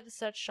have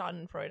such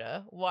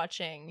schadenfreude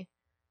watching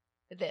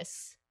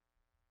this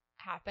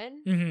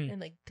happen.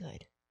 And like,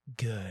 good.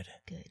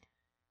 Did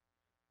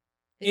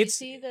you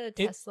see the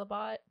Tesla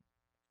bot?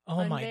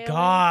 Oh my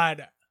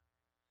God.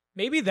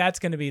 Maybe that's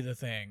going to be the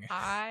thing.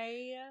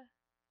 I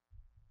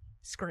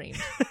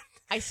screamed.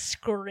 I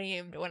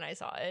screamed when I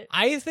saw it.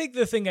 I think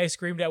the thing I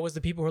screamed at was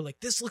the people who were like,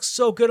 this looks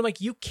so good. I'm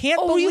like, you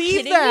can't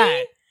believe that.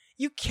 Me?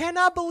 You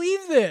cannot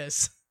believe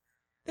this.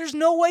 There's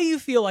no way you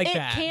feel like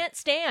that. It can't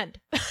stand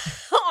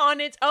on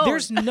its own.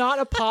 There's not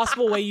a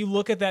possible way you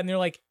look at that and they're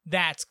like,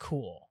 that's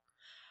cool.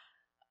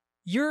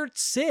 You're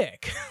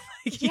sick.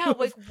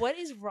 Like, what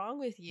is wrong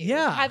with you?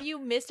 Yeah. Have you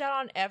missed out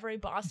on every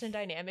Boston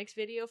Dynamics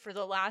video for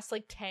the last,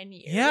 like, 10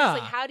 years? Yeah.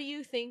 Like, how do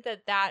you think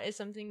that is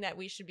something that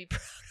we should be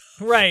proud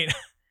of? Right.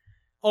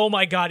 Oh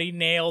my God, he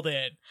nailed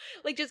it.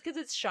 Like, just because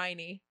it's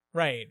shiny.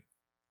 Right.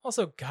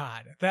 Also,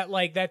 God,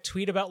 that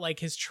tweet about like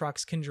his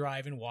trucks can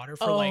drive in water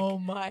for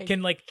God.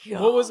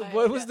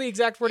 What was the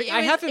exact wording?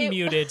 I have him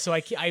muted, so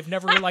I've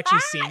never actually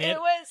seen it. It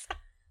was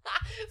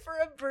for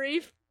a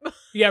brief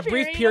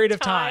period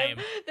of time.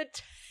 The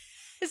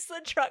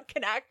Tesla truck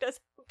can act as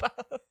a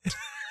boat.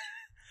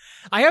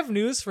 I have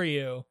news for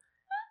you.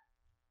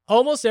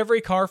 Almost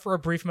every car for a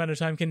brief amount of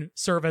time can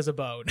serve as a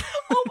boat.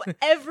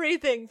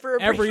 Everything for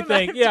a brief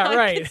amount of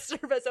time can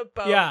serve as a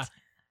boat. Yeah.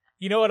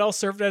 You know what else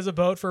served as a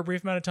boat for a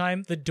brief amount of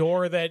time? The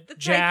door that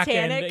Jack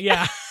Titanic.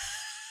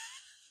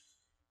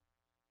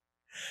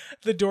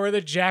 the door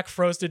that Jack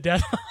froze to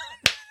death on.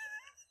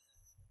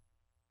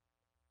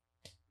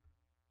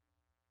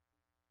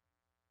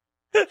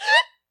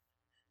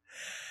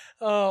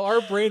 Oh, our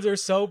brains are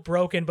so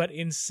broken but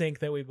in sync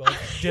that we both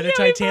did a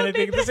Titanic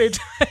thing at the same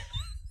time.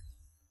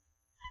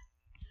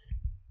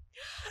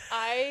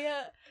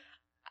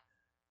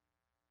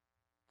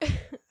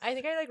 I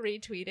think I like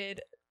retweeted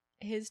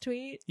his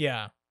tweet.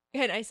 Yeah.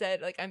 And I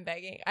said, like, I'm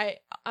begging.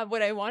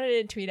 What I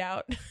wanted to tweet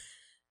out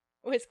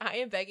was, I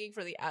am begging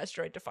for the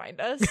asteroid to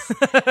find us.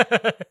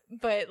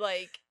 But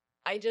like,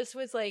 I just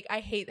was like, I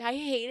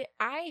hate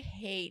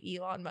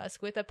Elon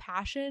Musk with a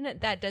passion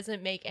that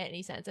doesn't make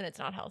any sense, and it's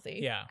not healthy.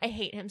 Yeah. I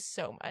hate him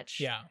so much.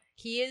 Yeah.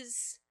 He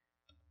is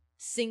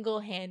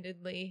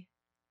single-handedly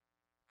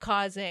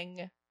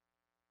causing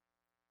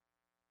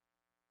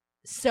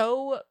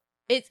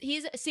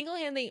he's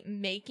single-handedly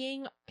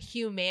making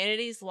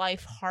humanity's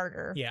life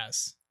harder.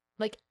 Yes.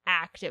 Like,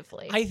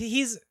 actively.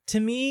 He's, to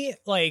me,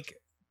 like,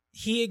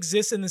 he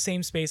exists in the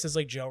same space as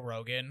like Joe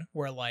Rogan,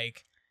 where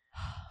like,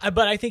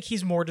 but I think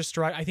he's more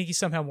I think he's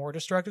somehow more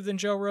destructive than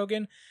Joe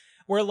Rogan,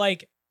 where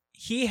like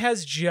he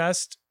has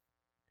just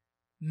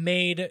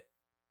made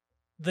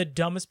the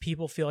dumbest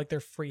people feel like they're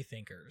free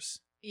thinkers.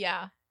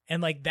 Yeah.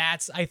 And like,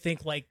 that's, I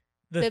think, like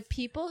the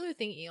people who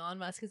think Elon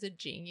Musk is a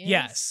genius.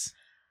 Yes.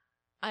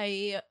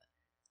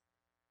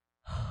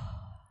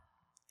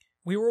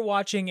 We were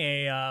watching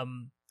a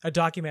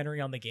documentary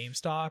on the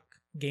GameStonk,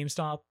 the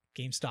stonks,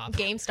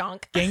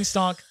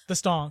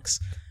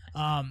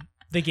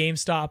 the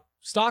GameStop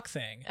stock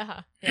thing.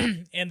 Uh-huh. Yeah.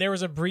 And there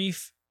was a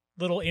brief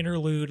little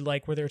interlude,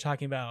 like, where they were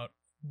talking about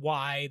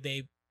why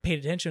they paid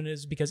attention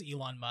is because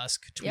Elon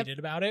Musk tweeted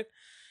about it.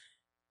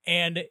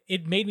 And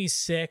it made me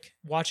sick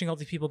watching all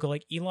these people go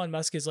like, Elon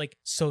Musk is like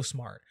so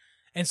smart.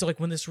 And so like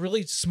when this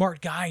really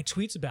smart guy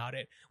tweets about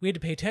it, we had to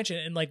pay attention.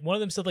 And like one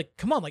of them said like,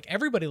 come on, like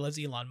everybody loves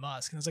Elon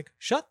Musk. And I was like,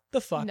 shut the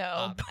fuck up.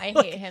 No, I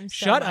like, hate him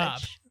so shut much.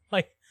 up.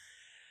 Like,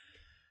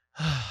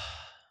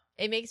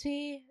 it makes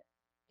me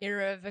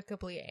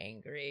irrevocably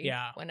angry.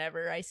 Yeah.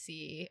 Whenever I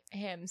see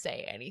him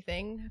say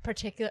anything,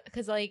 particular,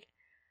 because like,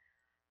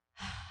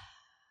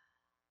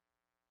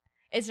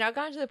 it's now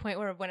gotten to the point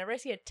where whenever I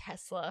see a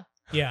Tesla,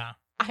 yeah,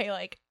 I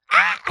like,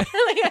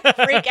 I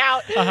freak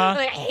out. Uh-huh.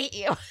 Like, I hate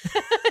you.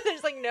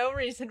 There's like no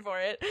reason for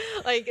it.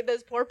 Like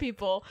those poor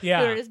people who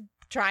are just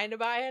trying to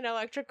buy an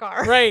electric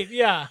car. Right.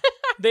 Yeah.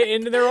 They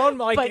in their own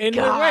like but in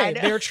God. their way,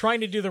 they're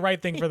trying to do the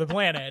right thing for the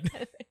planet.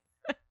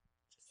 I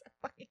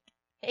fucking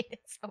hate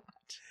it so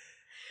much.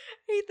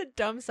 I hate the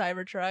dumb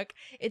Cybertruck.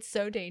 It's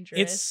so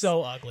dangerous. It's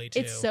so ugly too.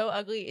 It's so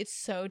ugly. It's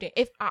so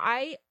if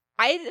I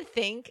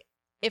think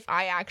if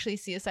I actually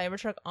see a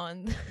Cybertruck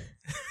on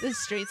the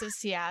streets of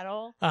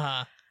Seattle,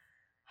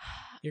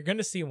 you're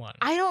gonna see one.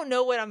 I don't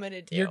know what I'm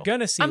gonna do. You're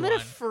gonna see I'm one.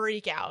 gonna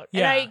freak out.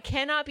 Yeah. And I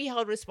cannot be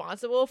held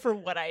responsible for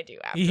what I do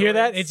afterwards. You hear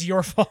that? It's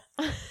your fault.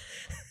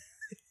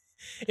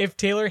 If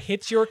Taylor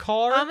hits your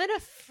car, I'm gonna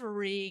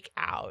freak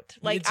out.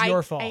 Like, it's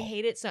your fault. I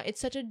hate it so.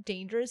 It's such a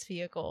dangerous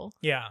vehicle.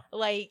 Yeah.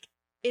 Like,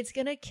 it's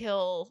gonna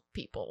kill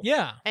people.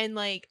 Yeah. And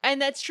like,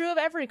 and that's true of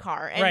every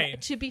car. And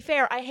right. to be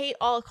fair, I hate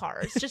all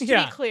cars. Just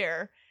to be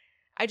clear,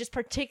 I just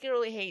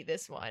particularly hate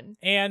this one.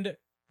 And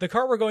the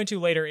car we're going to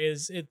later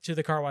to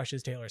the car wash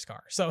is Taylor's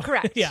car. So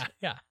correct. Yeah.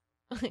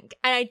 And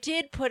I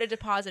did put a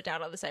deposit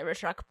down on the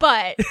Cybertruck,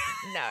 but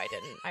no, I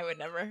didn't. I would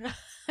never.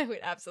 I would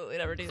absolutely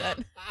never do that.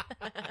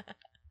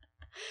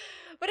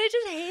 But I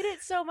just hate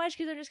it so much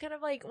because I'm just kind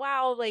of like,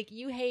 wow, like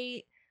you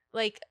hate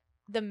like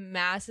the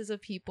masses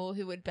of people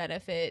who would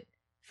benefit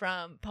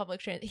from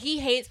he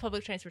hates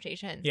public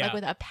transportation like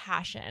with a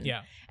passion.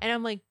 Yeah. And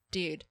I'm like,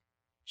 dude,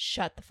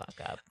 shut the fuck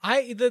up.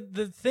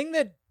 The thing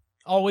that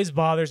always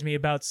bothers me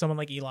about someone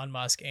like Elon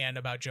Musk and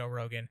about Joe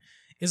Rogan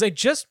is I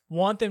just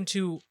want them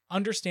to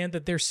understand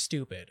that they're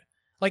stupid.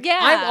 Like,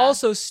 I'm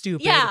also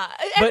stupid. Yeah,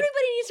 everybody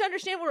needs to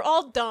understand we're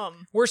all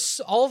dumb. We're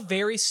all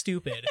very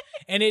stupid.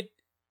 And it,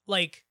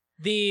 like,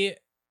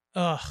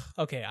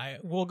 okay,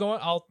 we'll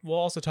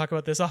also talk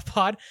about this off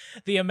pod.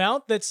 The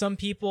amount that some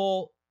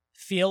people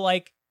feel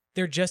like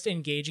they're just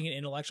engaging in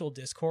intellectual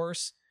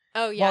discourse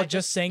while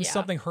just saying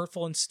something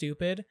hurtful and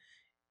stupid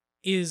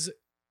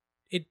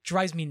it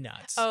drives me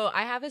nuts. Oh,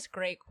 I have this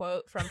great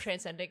quote from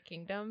Transcendent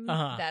Kingdom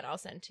that I'll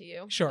send to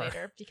you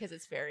later because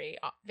it's very,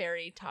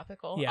 very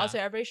topical. Yeah. Also,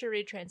 everybody should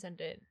read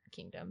Transcendent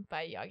Kingdom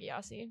by Yagi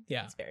Yossi.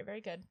 Yeah. It's very, very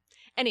good.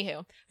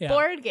 Anywho,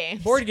 board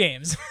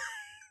games.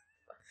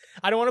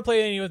 I don't want to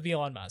play any with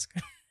Elon Musk.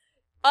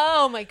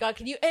 Oh my god,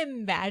 can you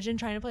imagine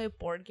trying to play a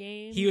board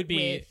game? He would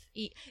be...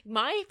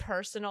 My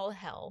personal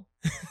hell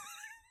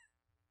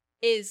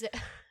is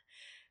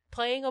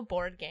playing a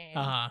board game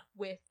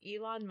with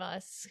Elon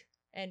Musk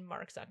and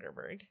Mark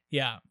Zuckerberg.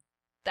 Yeah.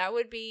 That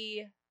would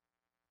be...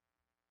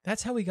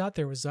 That's how we got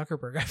there with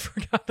Zuckerberg. I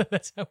forgot that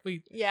that's how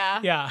we...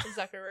 Yeah.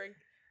 Zuckerberg.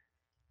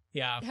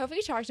 Yeah. Have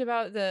we talked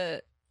about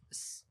the...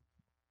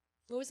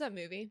 What was that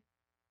movie?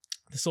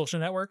 The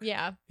Social Network?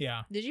 Yeah.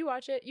 Yeah. Did you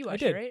watch it? You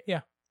watched it, right?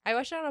 Yeah. I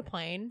watched it on a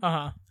plane.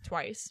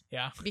 Twice.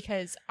 Yeah.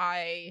 Because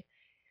I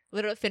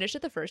literally finished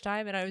it the first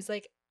time and I was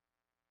like,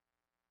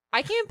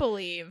 I can't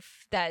believe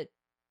that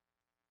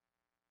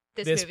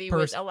this movie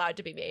was allowed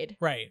to be made.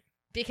 Right.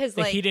 Because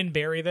like he didn't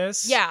bury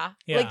this? Yeah.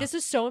 Like this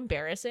is so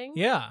embarrassing.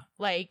 Yeah.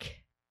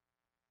 Like,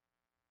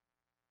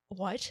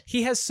 what?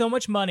 He has so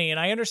much money, and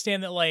I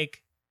understand that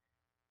like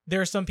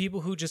there are some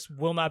people who just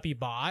will not be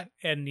bought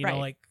and you know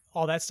like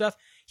all that stuff.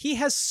 He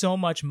has so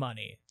much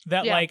money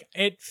that like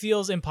it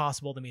feels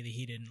impossible to me that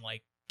he didn't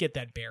like get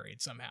that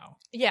buried somehow.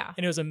 Yeah.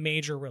 And it was a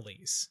major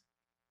release.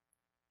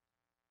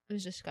 It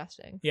was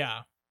disgusting.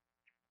 Yeah.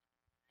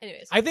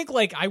 Anyways. I think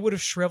like I would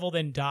have shriveled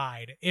and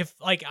died if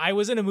like I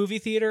was in a movie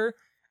theater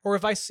or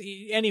if I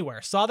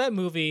saw that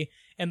movie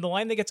and the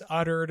line that gets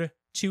uttered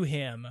to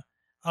him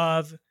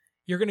of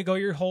you're going to go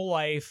your whole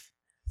life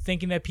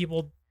thinking that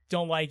people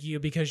don't like you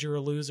because you're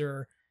a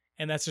loser.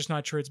 And that's just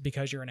not true. It's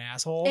because you're an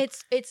asshole.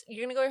 It's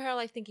you're gonna go your whole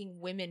life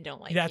thinking women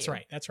don't like you. That's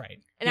right.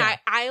 And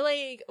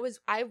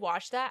I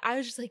watched that. I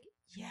was just like,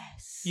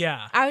 yes.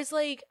 Yeah. I was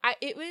like,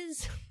 it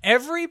was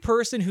every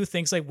person who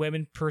thinks like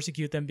women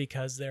persecute them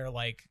because they're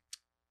like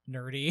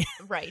nerdy,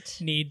 right?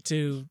 Need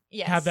to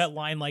have that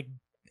line like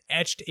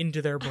etched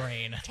into their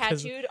brain,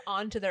 tattooed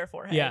onto their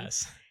forehead.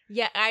 Yes.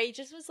 Yeah. I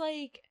just was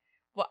like,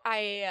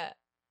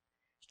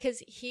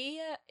 because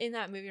he, in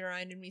that movie,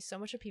 reminded me so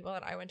much of people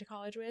that I went to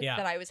college with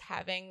that I was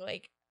having,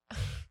 like,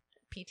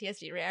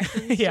 PTSD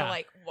reactions to,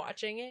 like,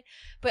 watching it.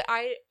 But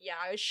I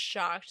was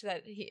shocked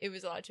that it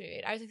was allowed to be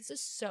made. I was like, this is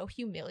so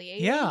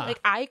humiliating. Yeah. Like,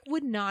 I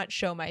would not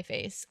show my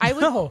face. I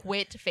would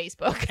quit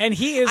Facebook. And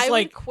he is, I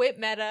would quit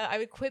Meta. I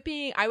would quit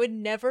I would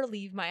never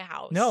leave my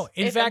house. No,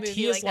 in fact,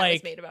 he is, like,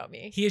 was made about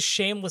me. He is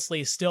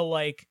shamelessly still,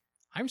 like,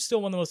 I'm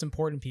still one of the most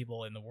important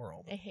people in the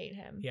world. I hate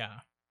him. Yeah.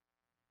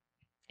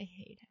 I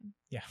hate him.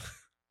 Yeah.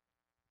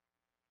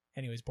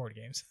 Anyways, board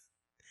games.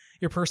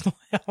 Your personal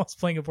hell is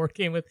playing a board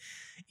game with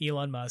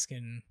Elon Musk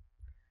and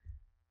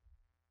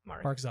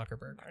Mark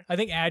Zuckerberg. I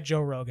think add Joe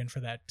Rogan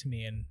for that to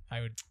me, and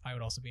I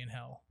would also be in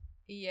hell.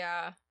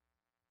 Yeah,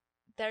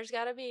 there's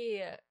got to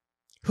be.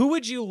 Who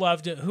would you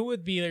love to? Who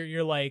would be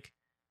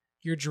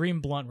your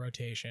dream blunt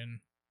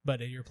rotation?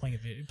 But you're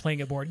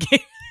playing a board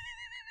game.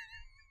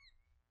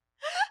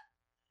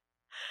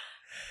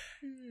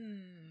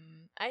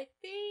 I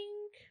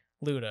think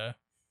Luda.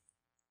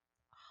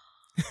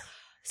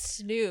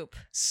 Snoop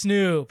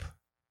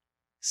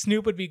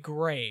would be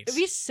great. It'd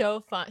be so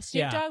fun.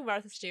 Snoop Dogg,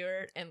 Martha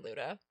Stewart, and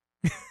Luda.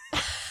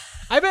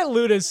 I bet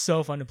Luda is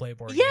so fun to play a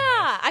board game with.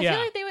 I feel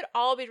like they would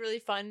all be really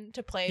fun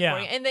to play a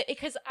board game. And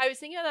because I was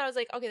thinking of that, I was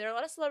like, okay, there are a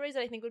lot of celebrities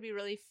that I think would be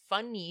really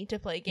funny to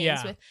play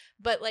games with.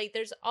 But like,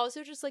 there's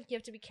also just like, you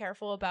have to be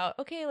careful about,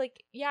 okay,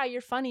 like, yeah,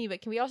 you're funny,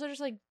 but can we also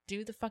just like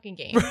do the fucking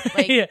game?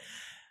 Like,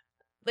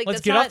 like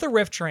let's get off the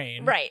riff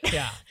train. Right.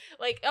 Yeah.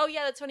 Like, oh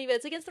yeah, that's funny, but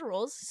it's against the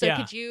rules. So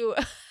could you...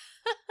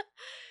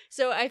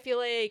 So I feel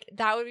like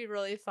that would be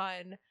really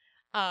fun,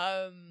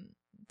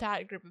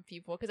 that group of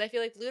people. Because I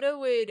feel like Luda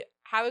would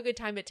have a good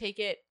time but take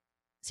it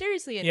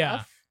seriously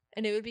enough.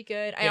 And it would be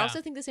good. I also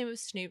think the same with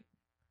Snoop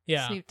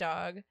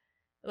Dogg.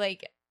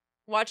 Like,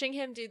 watching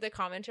him do the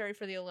commentary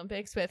for the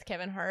Olympics with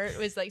Kevin Hart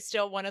was like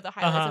still one of the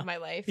highlights of my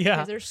life.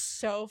 Because they're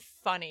so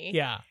funny.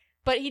 Yeah.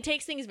 But he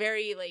takes things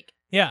very like...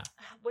 Yeah.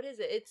 What is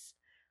it? It's...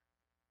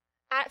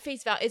 At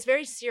face value, it's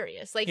very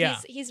serious. Like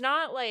he's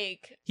not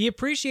like, he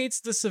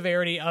appreciates the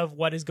severity of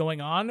what is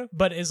going on,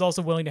 but is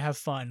also willing to have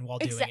fun while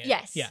doing it.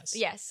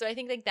 Yes. So I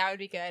think like that would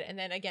be good. And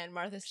then again,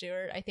 Martha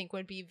Stewart, I think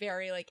would be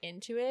very like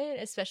into it,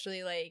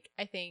 especially like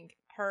I think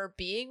her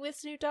being with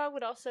Snoop Dogg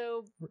would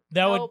also would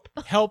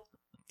help.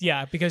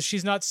 Yeah, because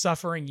she's not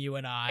suffering you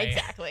and I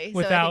exactly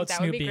without so I think that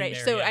Snoop would be being great.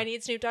 there. So I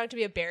need Snoop Dogg to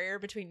be a barrier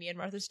between me and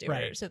Martha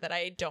Stewart, so that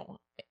I don't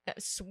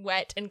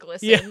sweat and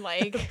glisten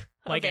like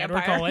like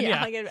Edward Cullen.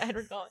 Like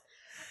Edward Cullen.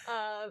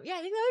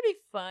 I think that would be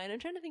fun. I'm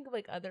trying to think of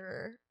like I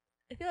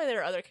feel like there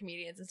are other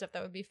comedians and stuff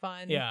that would be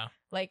fun. Yeah.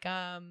 Like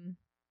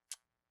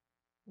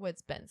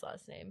what's Ben's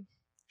last name?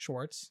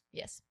 Schwartz.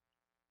 Yes.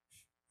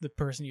 The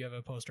person you have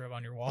a poster of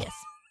on your wall. Yes.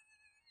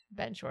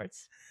 Ben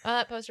Schwartz.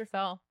 That poster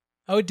fell.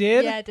 Oh, it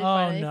did? Yeah, it did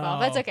finally fall.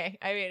 That's okay.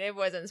 I mean, it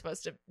wasn't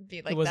supposed to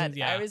be like that.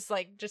 Yeah. I was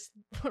like just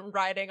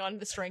riding on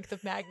the strength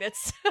of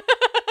magnets.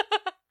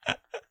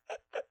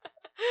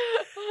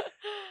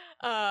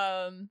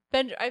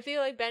 I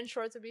feel like Ben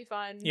Schwartz would be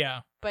fun.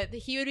 Yeah. But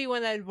he would be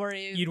one that I'd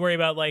worry. You'd worry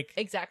about like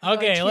exactly.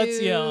 Okay,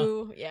 let's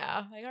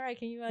Yeah. Like, all right,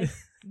 can you like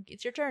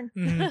it's your turn.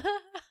 Mm-hmm.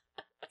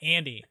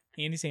 Andy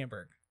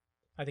Samberg.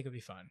 I think it would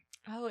be fun.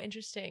 Oh,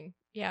 interesting.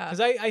 Yeah. Because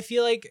I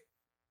feel like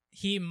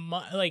he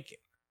like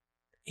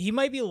he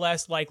might be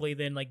less likely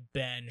than like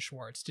Ben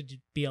Schwartz to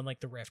be on like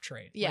the Rift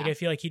train. Yeah. Like I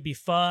feel like he'd be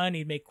fun.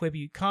 He'd make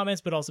quippy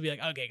comments, but also be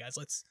like, okay, guys,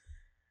 let's.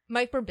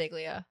 Mike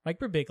Birbiglia.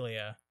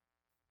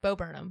 Bo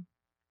Burnham.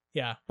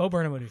 Yeah, Bo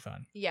Burnham would be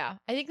fun. Yeah,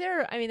 I think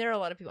there are a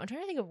lot of people. I'm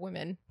trying to think of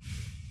women.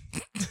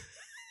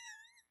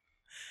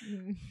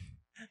 You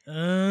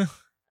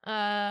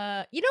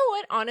know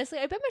what? Honestly,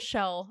 I bet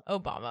Michelle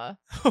Obama.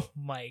 Oh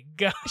my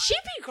god, she'd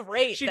be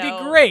great. She'd be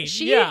great.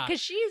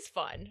 Because she is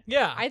fun.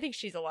 Yeah, I think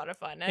she's a lot of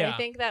fun, and I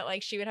think that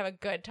like she would have a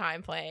good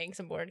time playing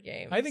some board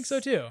games. I think so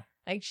too.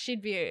 Like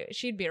she'd be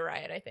a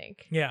riot. I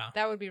think. Yeah,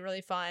 that would be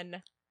really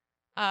fun.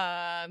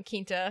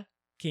 Quinta.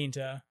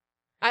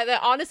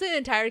 Honestly, the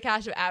entire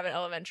cast of Abbott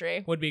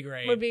Elementary would be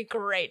great.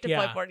 To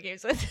play board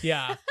games with.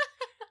 Yeah.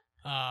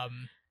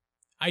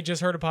 I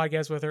just heard a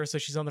podcast with her, so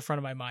she's on the front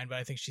of my mind, but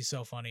I think she's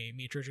so funny.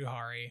 Mitra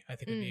Juhari, I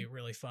think would be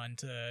really fun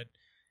to.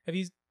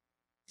 Do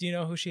you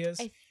know who she is?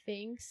 I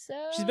think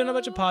so. She's been on a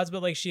bunch of pods,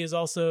 but like she did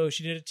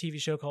a TV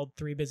show called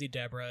Three Busy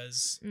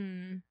Debras.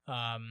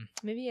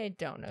 Maybe I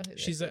don't know who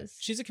she's is.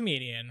 She's a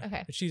comedian.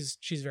 Okay. But she's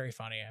very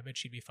funny. I bet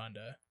she'd be fun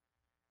to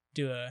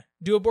do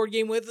a board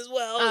game with as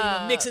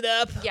well. Mix it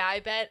up. Yeah, I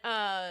bet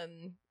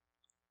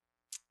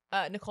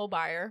Nicole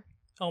Byer.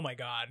 Oh my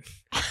god.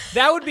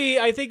 That would be,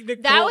 I think,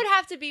 Nicole... That would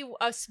have to be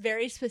a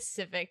very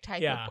specific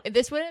type of...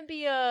 This wouldn't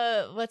be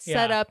a let's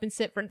set up and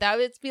sit for... That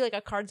would be like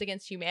a Cards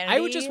Against Humanity. I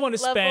would just want to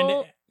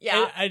spend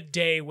Yeah. a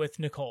day with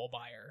Nicole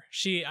Byer.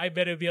 I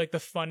bet it would be like the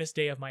funnest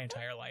day of my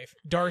entire life.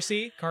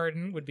 Darcy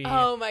Carden would be...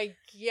 Oh my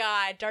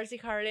god, Darcy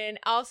Carden.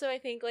 Also, I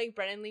think like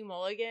Brennan Lee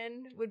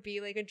Mulligan would be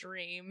like a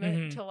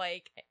dream to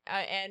like...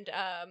 and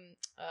oh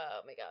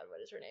my god, what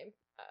is her name?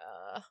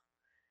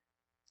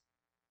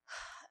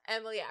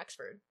 Emily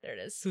Axford. There it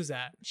is. Who's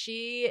that?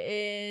 She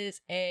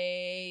is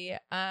a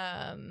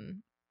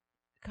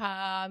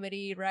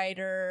comedy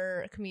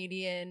writer,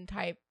 comedian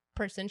type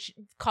person.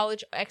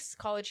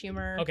 Ex-college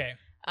humor. Okay.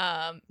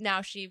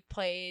 Now she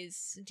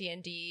plays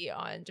D&D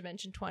on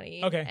Dimension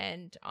 20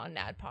 and on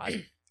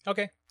NADPod.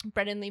 Okay.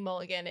 Brendan Lee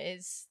Mulligan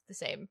is the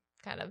same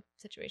kind of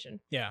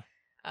situation. Yeah.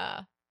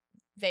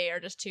 They are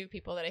just two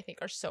people that I think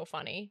are so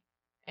funny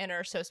and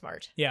are so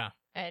smart. Yeah.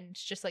 And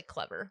just like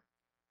clever.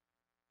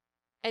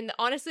 And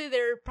honestly,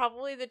 they're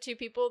probably the two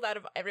people that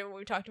of everyone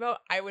we talked about,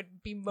 I would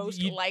be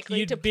most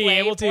likely to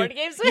play board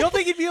games with. You don't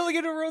think you'd be able to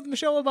get a room with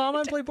Michelle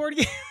Obama and play board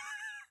games?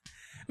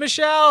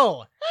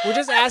 Michelle, we're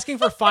just asking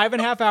for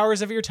 5.5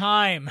 hours of your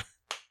time.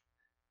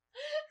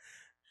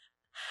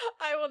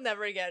 I will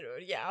never get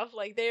it. Yeah,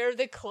 like they're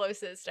the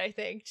closest, I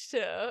think,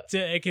 to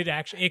it could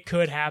happen. It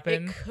could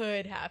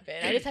happen.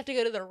 I just have to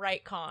go to the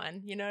right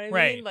con. You know what I mean?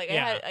 Right.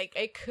 Like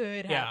it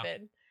could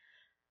happen.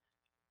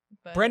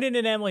 But Brendan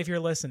and Emily, if you're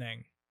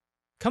listening,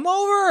 come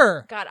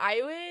over. God,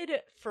 I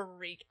would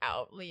freak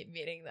out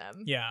meeting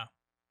them. Yeah.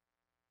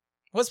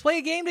 Let's play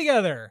a game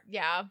together.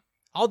 Yeah.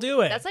 I'll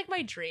do it. That's like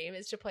my dream,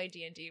 is to play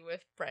D&D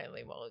with Brennan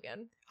Lee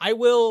Mulligan. I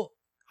will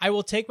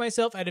take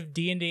myself out of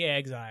D&D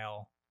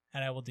exile,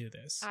 and I will do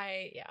this.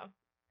 I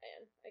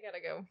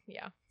gotta go.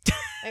 Yeah.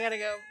 I gotta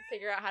go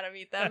figure out how to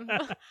meet them.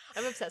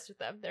 I'm obsessed with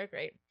them. They're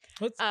great.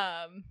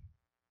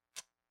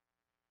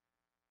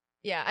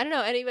 Yeah, I don't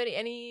know.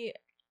 Any...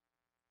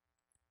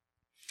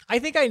 I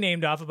think I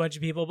named off a bunch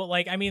of people, but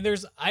like, I mean,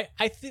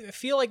 I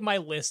feel like my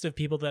list of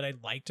people that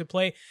I'd like to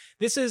play,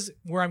 this is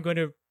where I'm going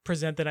to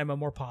present that I'm a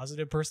more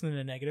positive person than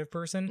a negative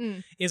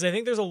person, is I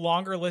think there's a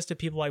longer list of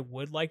people I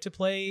would like to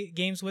play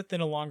games with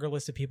than a longer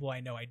list of people I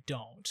know I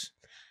don't.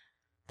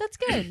 That's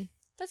good.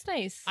 That's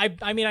nice.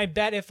 I mean, I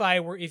bet if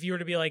you were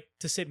to be like,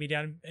 to sit me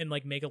down and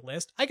like make a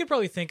list, I could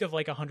probably think of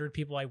like 100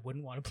 people I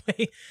wouldn't want to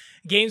play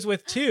games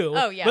with too.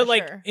 Oh yeah. But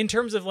like in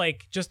terms of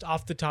like just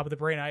off the top of the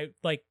brain, I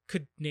like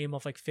could name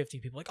off like 50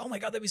 people. Like, oh my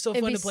god, that'd be so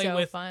fun to play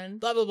with. Fun.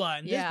 Blah blah blah.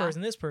 And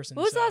this person.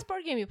 What was the last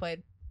board game you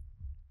played?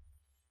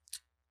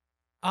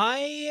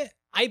 I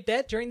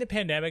bet during the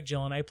pandemic,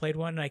 Jill and I played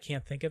one, and I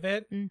can't think of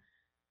it.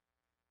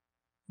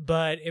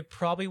 But it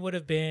probably would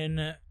have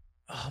been,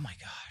 oh my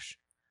gosh.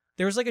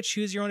 There was like a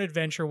choose your own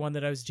adventure one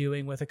that I was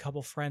doing with a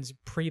couple friends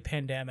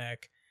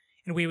pre-pandemic,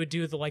 and we would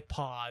do the like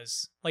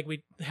pause. Like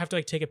we'd have to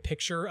like take a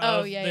picture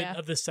of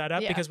the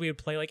setup because we would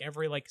play like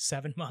every like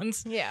 7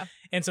 months. Yeah.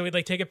 And so we'd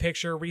like take a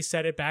picture,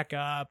 reset it back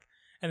up,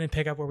 and then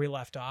pick up where we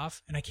left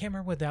off. And I can't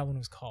remember what that one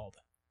was called,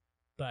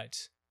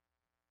 but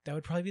that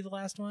would probably be the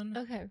last one.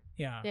 Okay.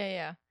 Yeah.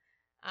 Yeah.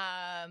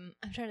 I'm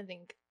trying to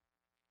think.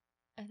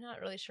 I'm not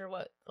really sure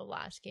what the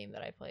last game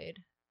that I played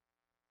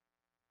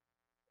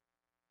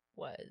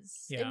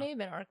was. It may have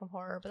been Arkham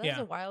Horror, but that was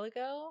a while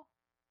ago.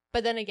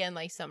 But then again,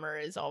 like summer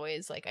is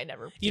always like I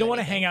never. You don't want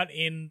to hang out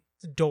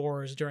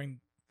indoors during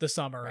the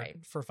summer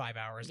for 5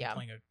 hours and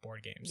playing a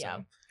board game. So. Yeah.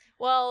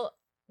 Well,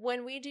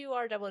 when we do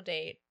our double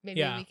date,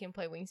 maybe we can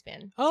play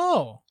Wingspan.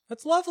 Oh,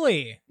 that's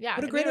lovely. Yeah,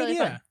 what a great really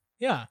idea. Fun.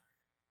 Yeah.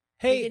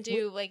 Hey, we could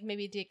do like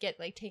maybe get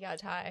like take out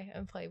Ty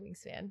and play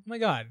Wingspan. Oh my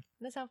god,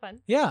 that sounds fun.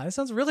 Yeah, that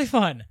sounds really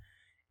fun.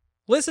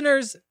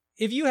 Listeners,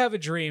 if you have a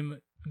dream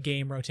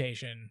game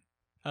rotation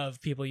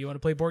of people you want to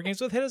play board games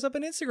with, hit us up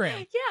on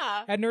Instagram.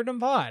 Yeah.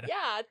 @NerddomPod.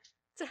 Yeah.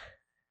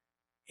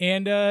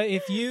 And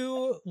if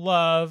you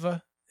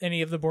love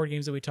any of the board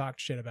games that we talked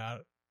shit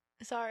about,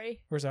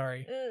 sorry. We're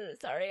sorry.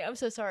 Sorry. I'm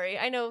so sorry.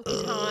 I know,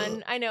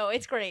 Catan. I know.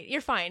 It's great.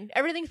 You're fine.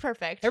 Everything's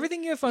perfect.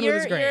 Everything you have fun with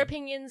is great. Your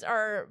opinions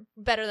are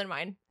better than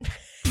mine.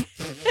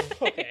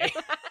 Okay.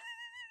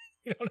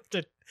 You don't have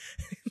to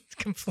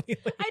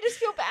completely. I just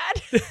feel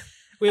bad.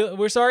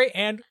 We're sorry,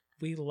 and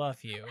we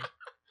love you.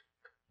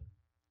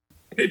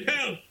 Hey,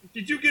 pal,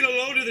 did you get a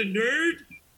load of the nerd?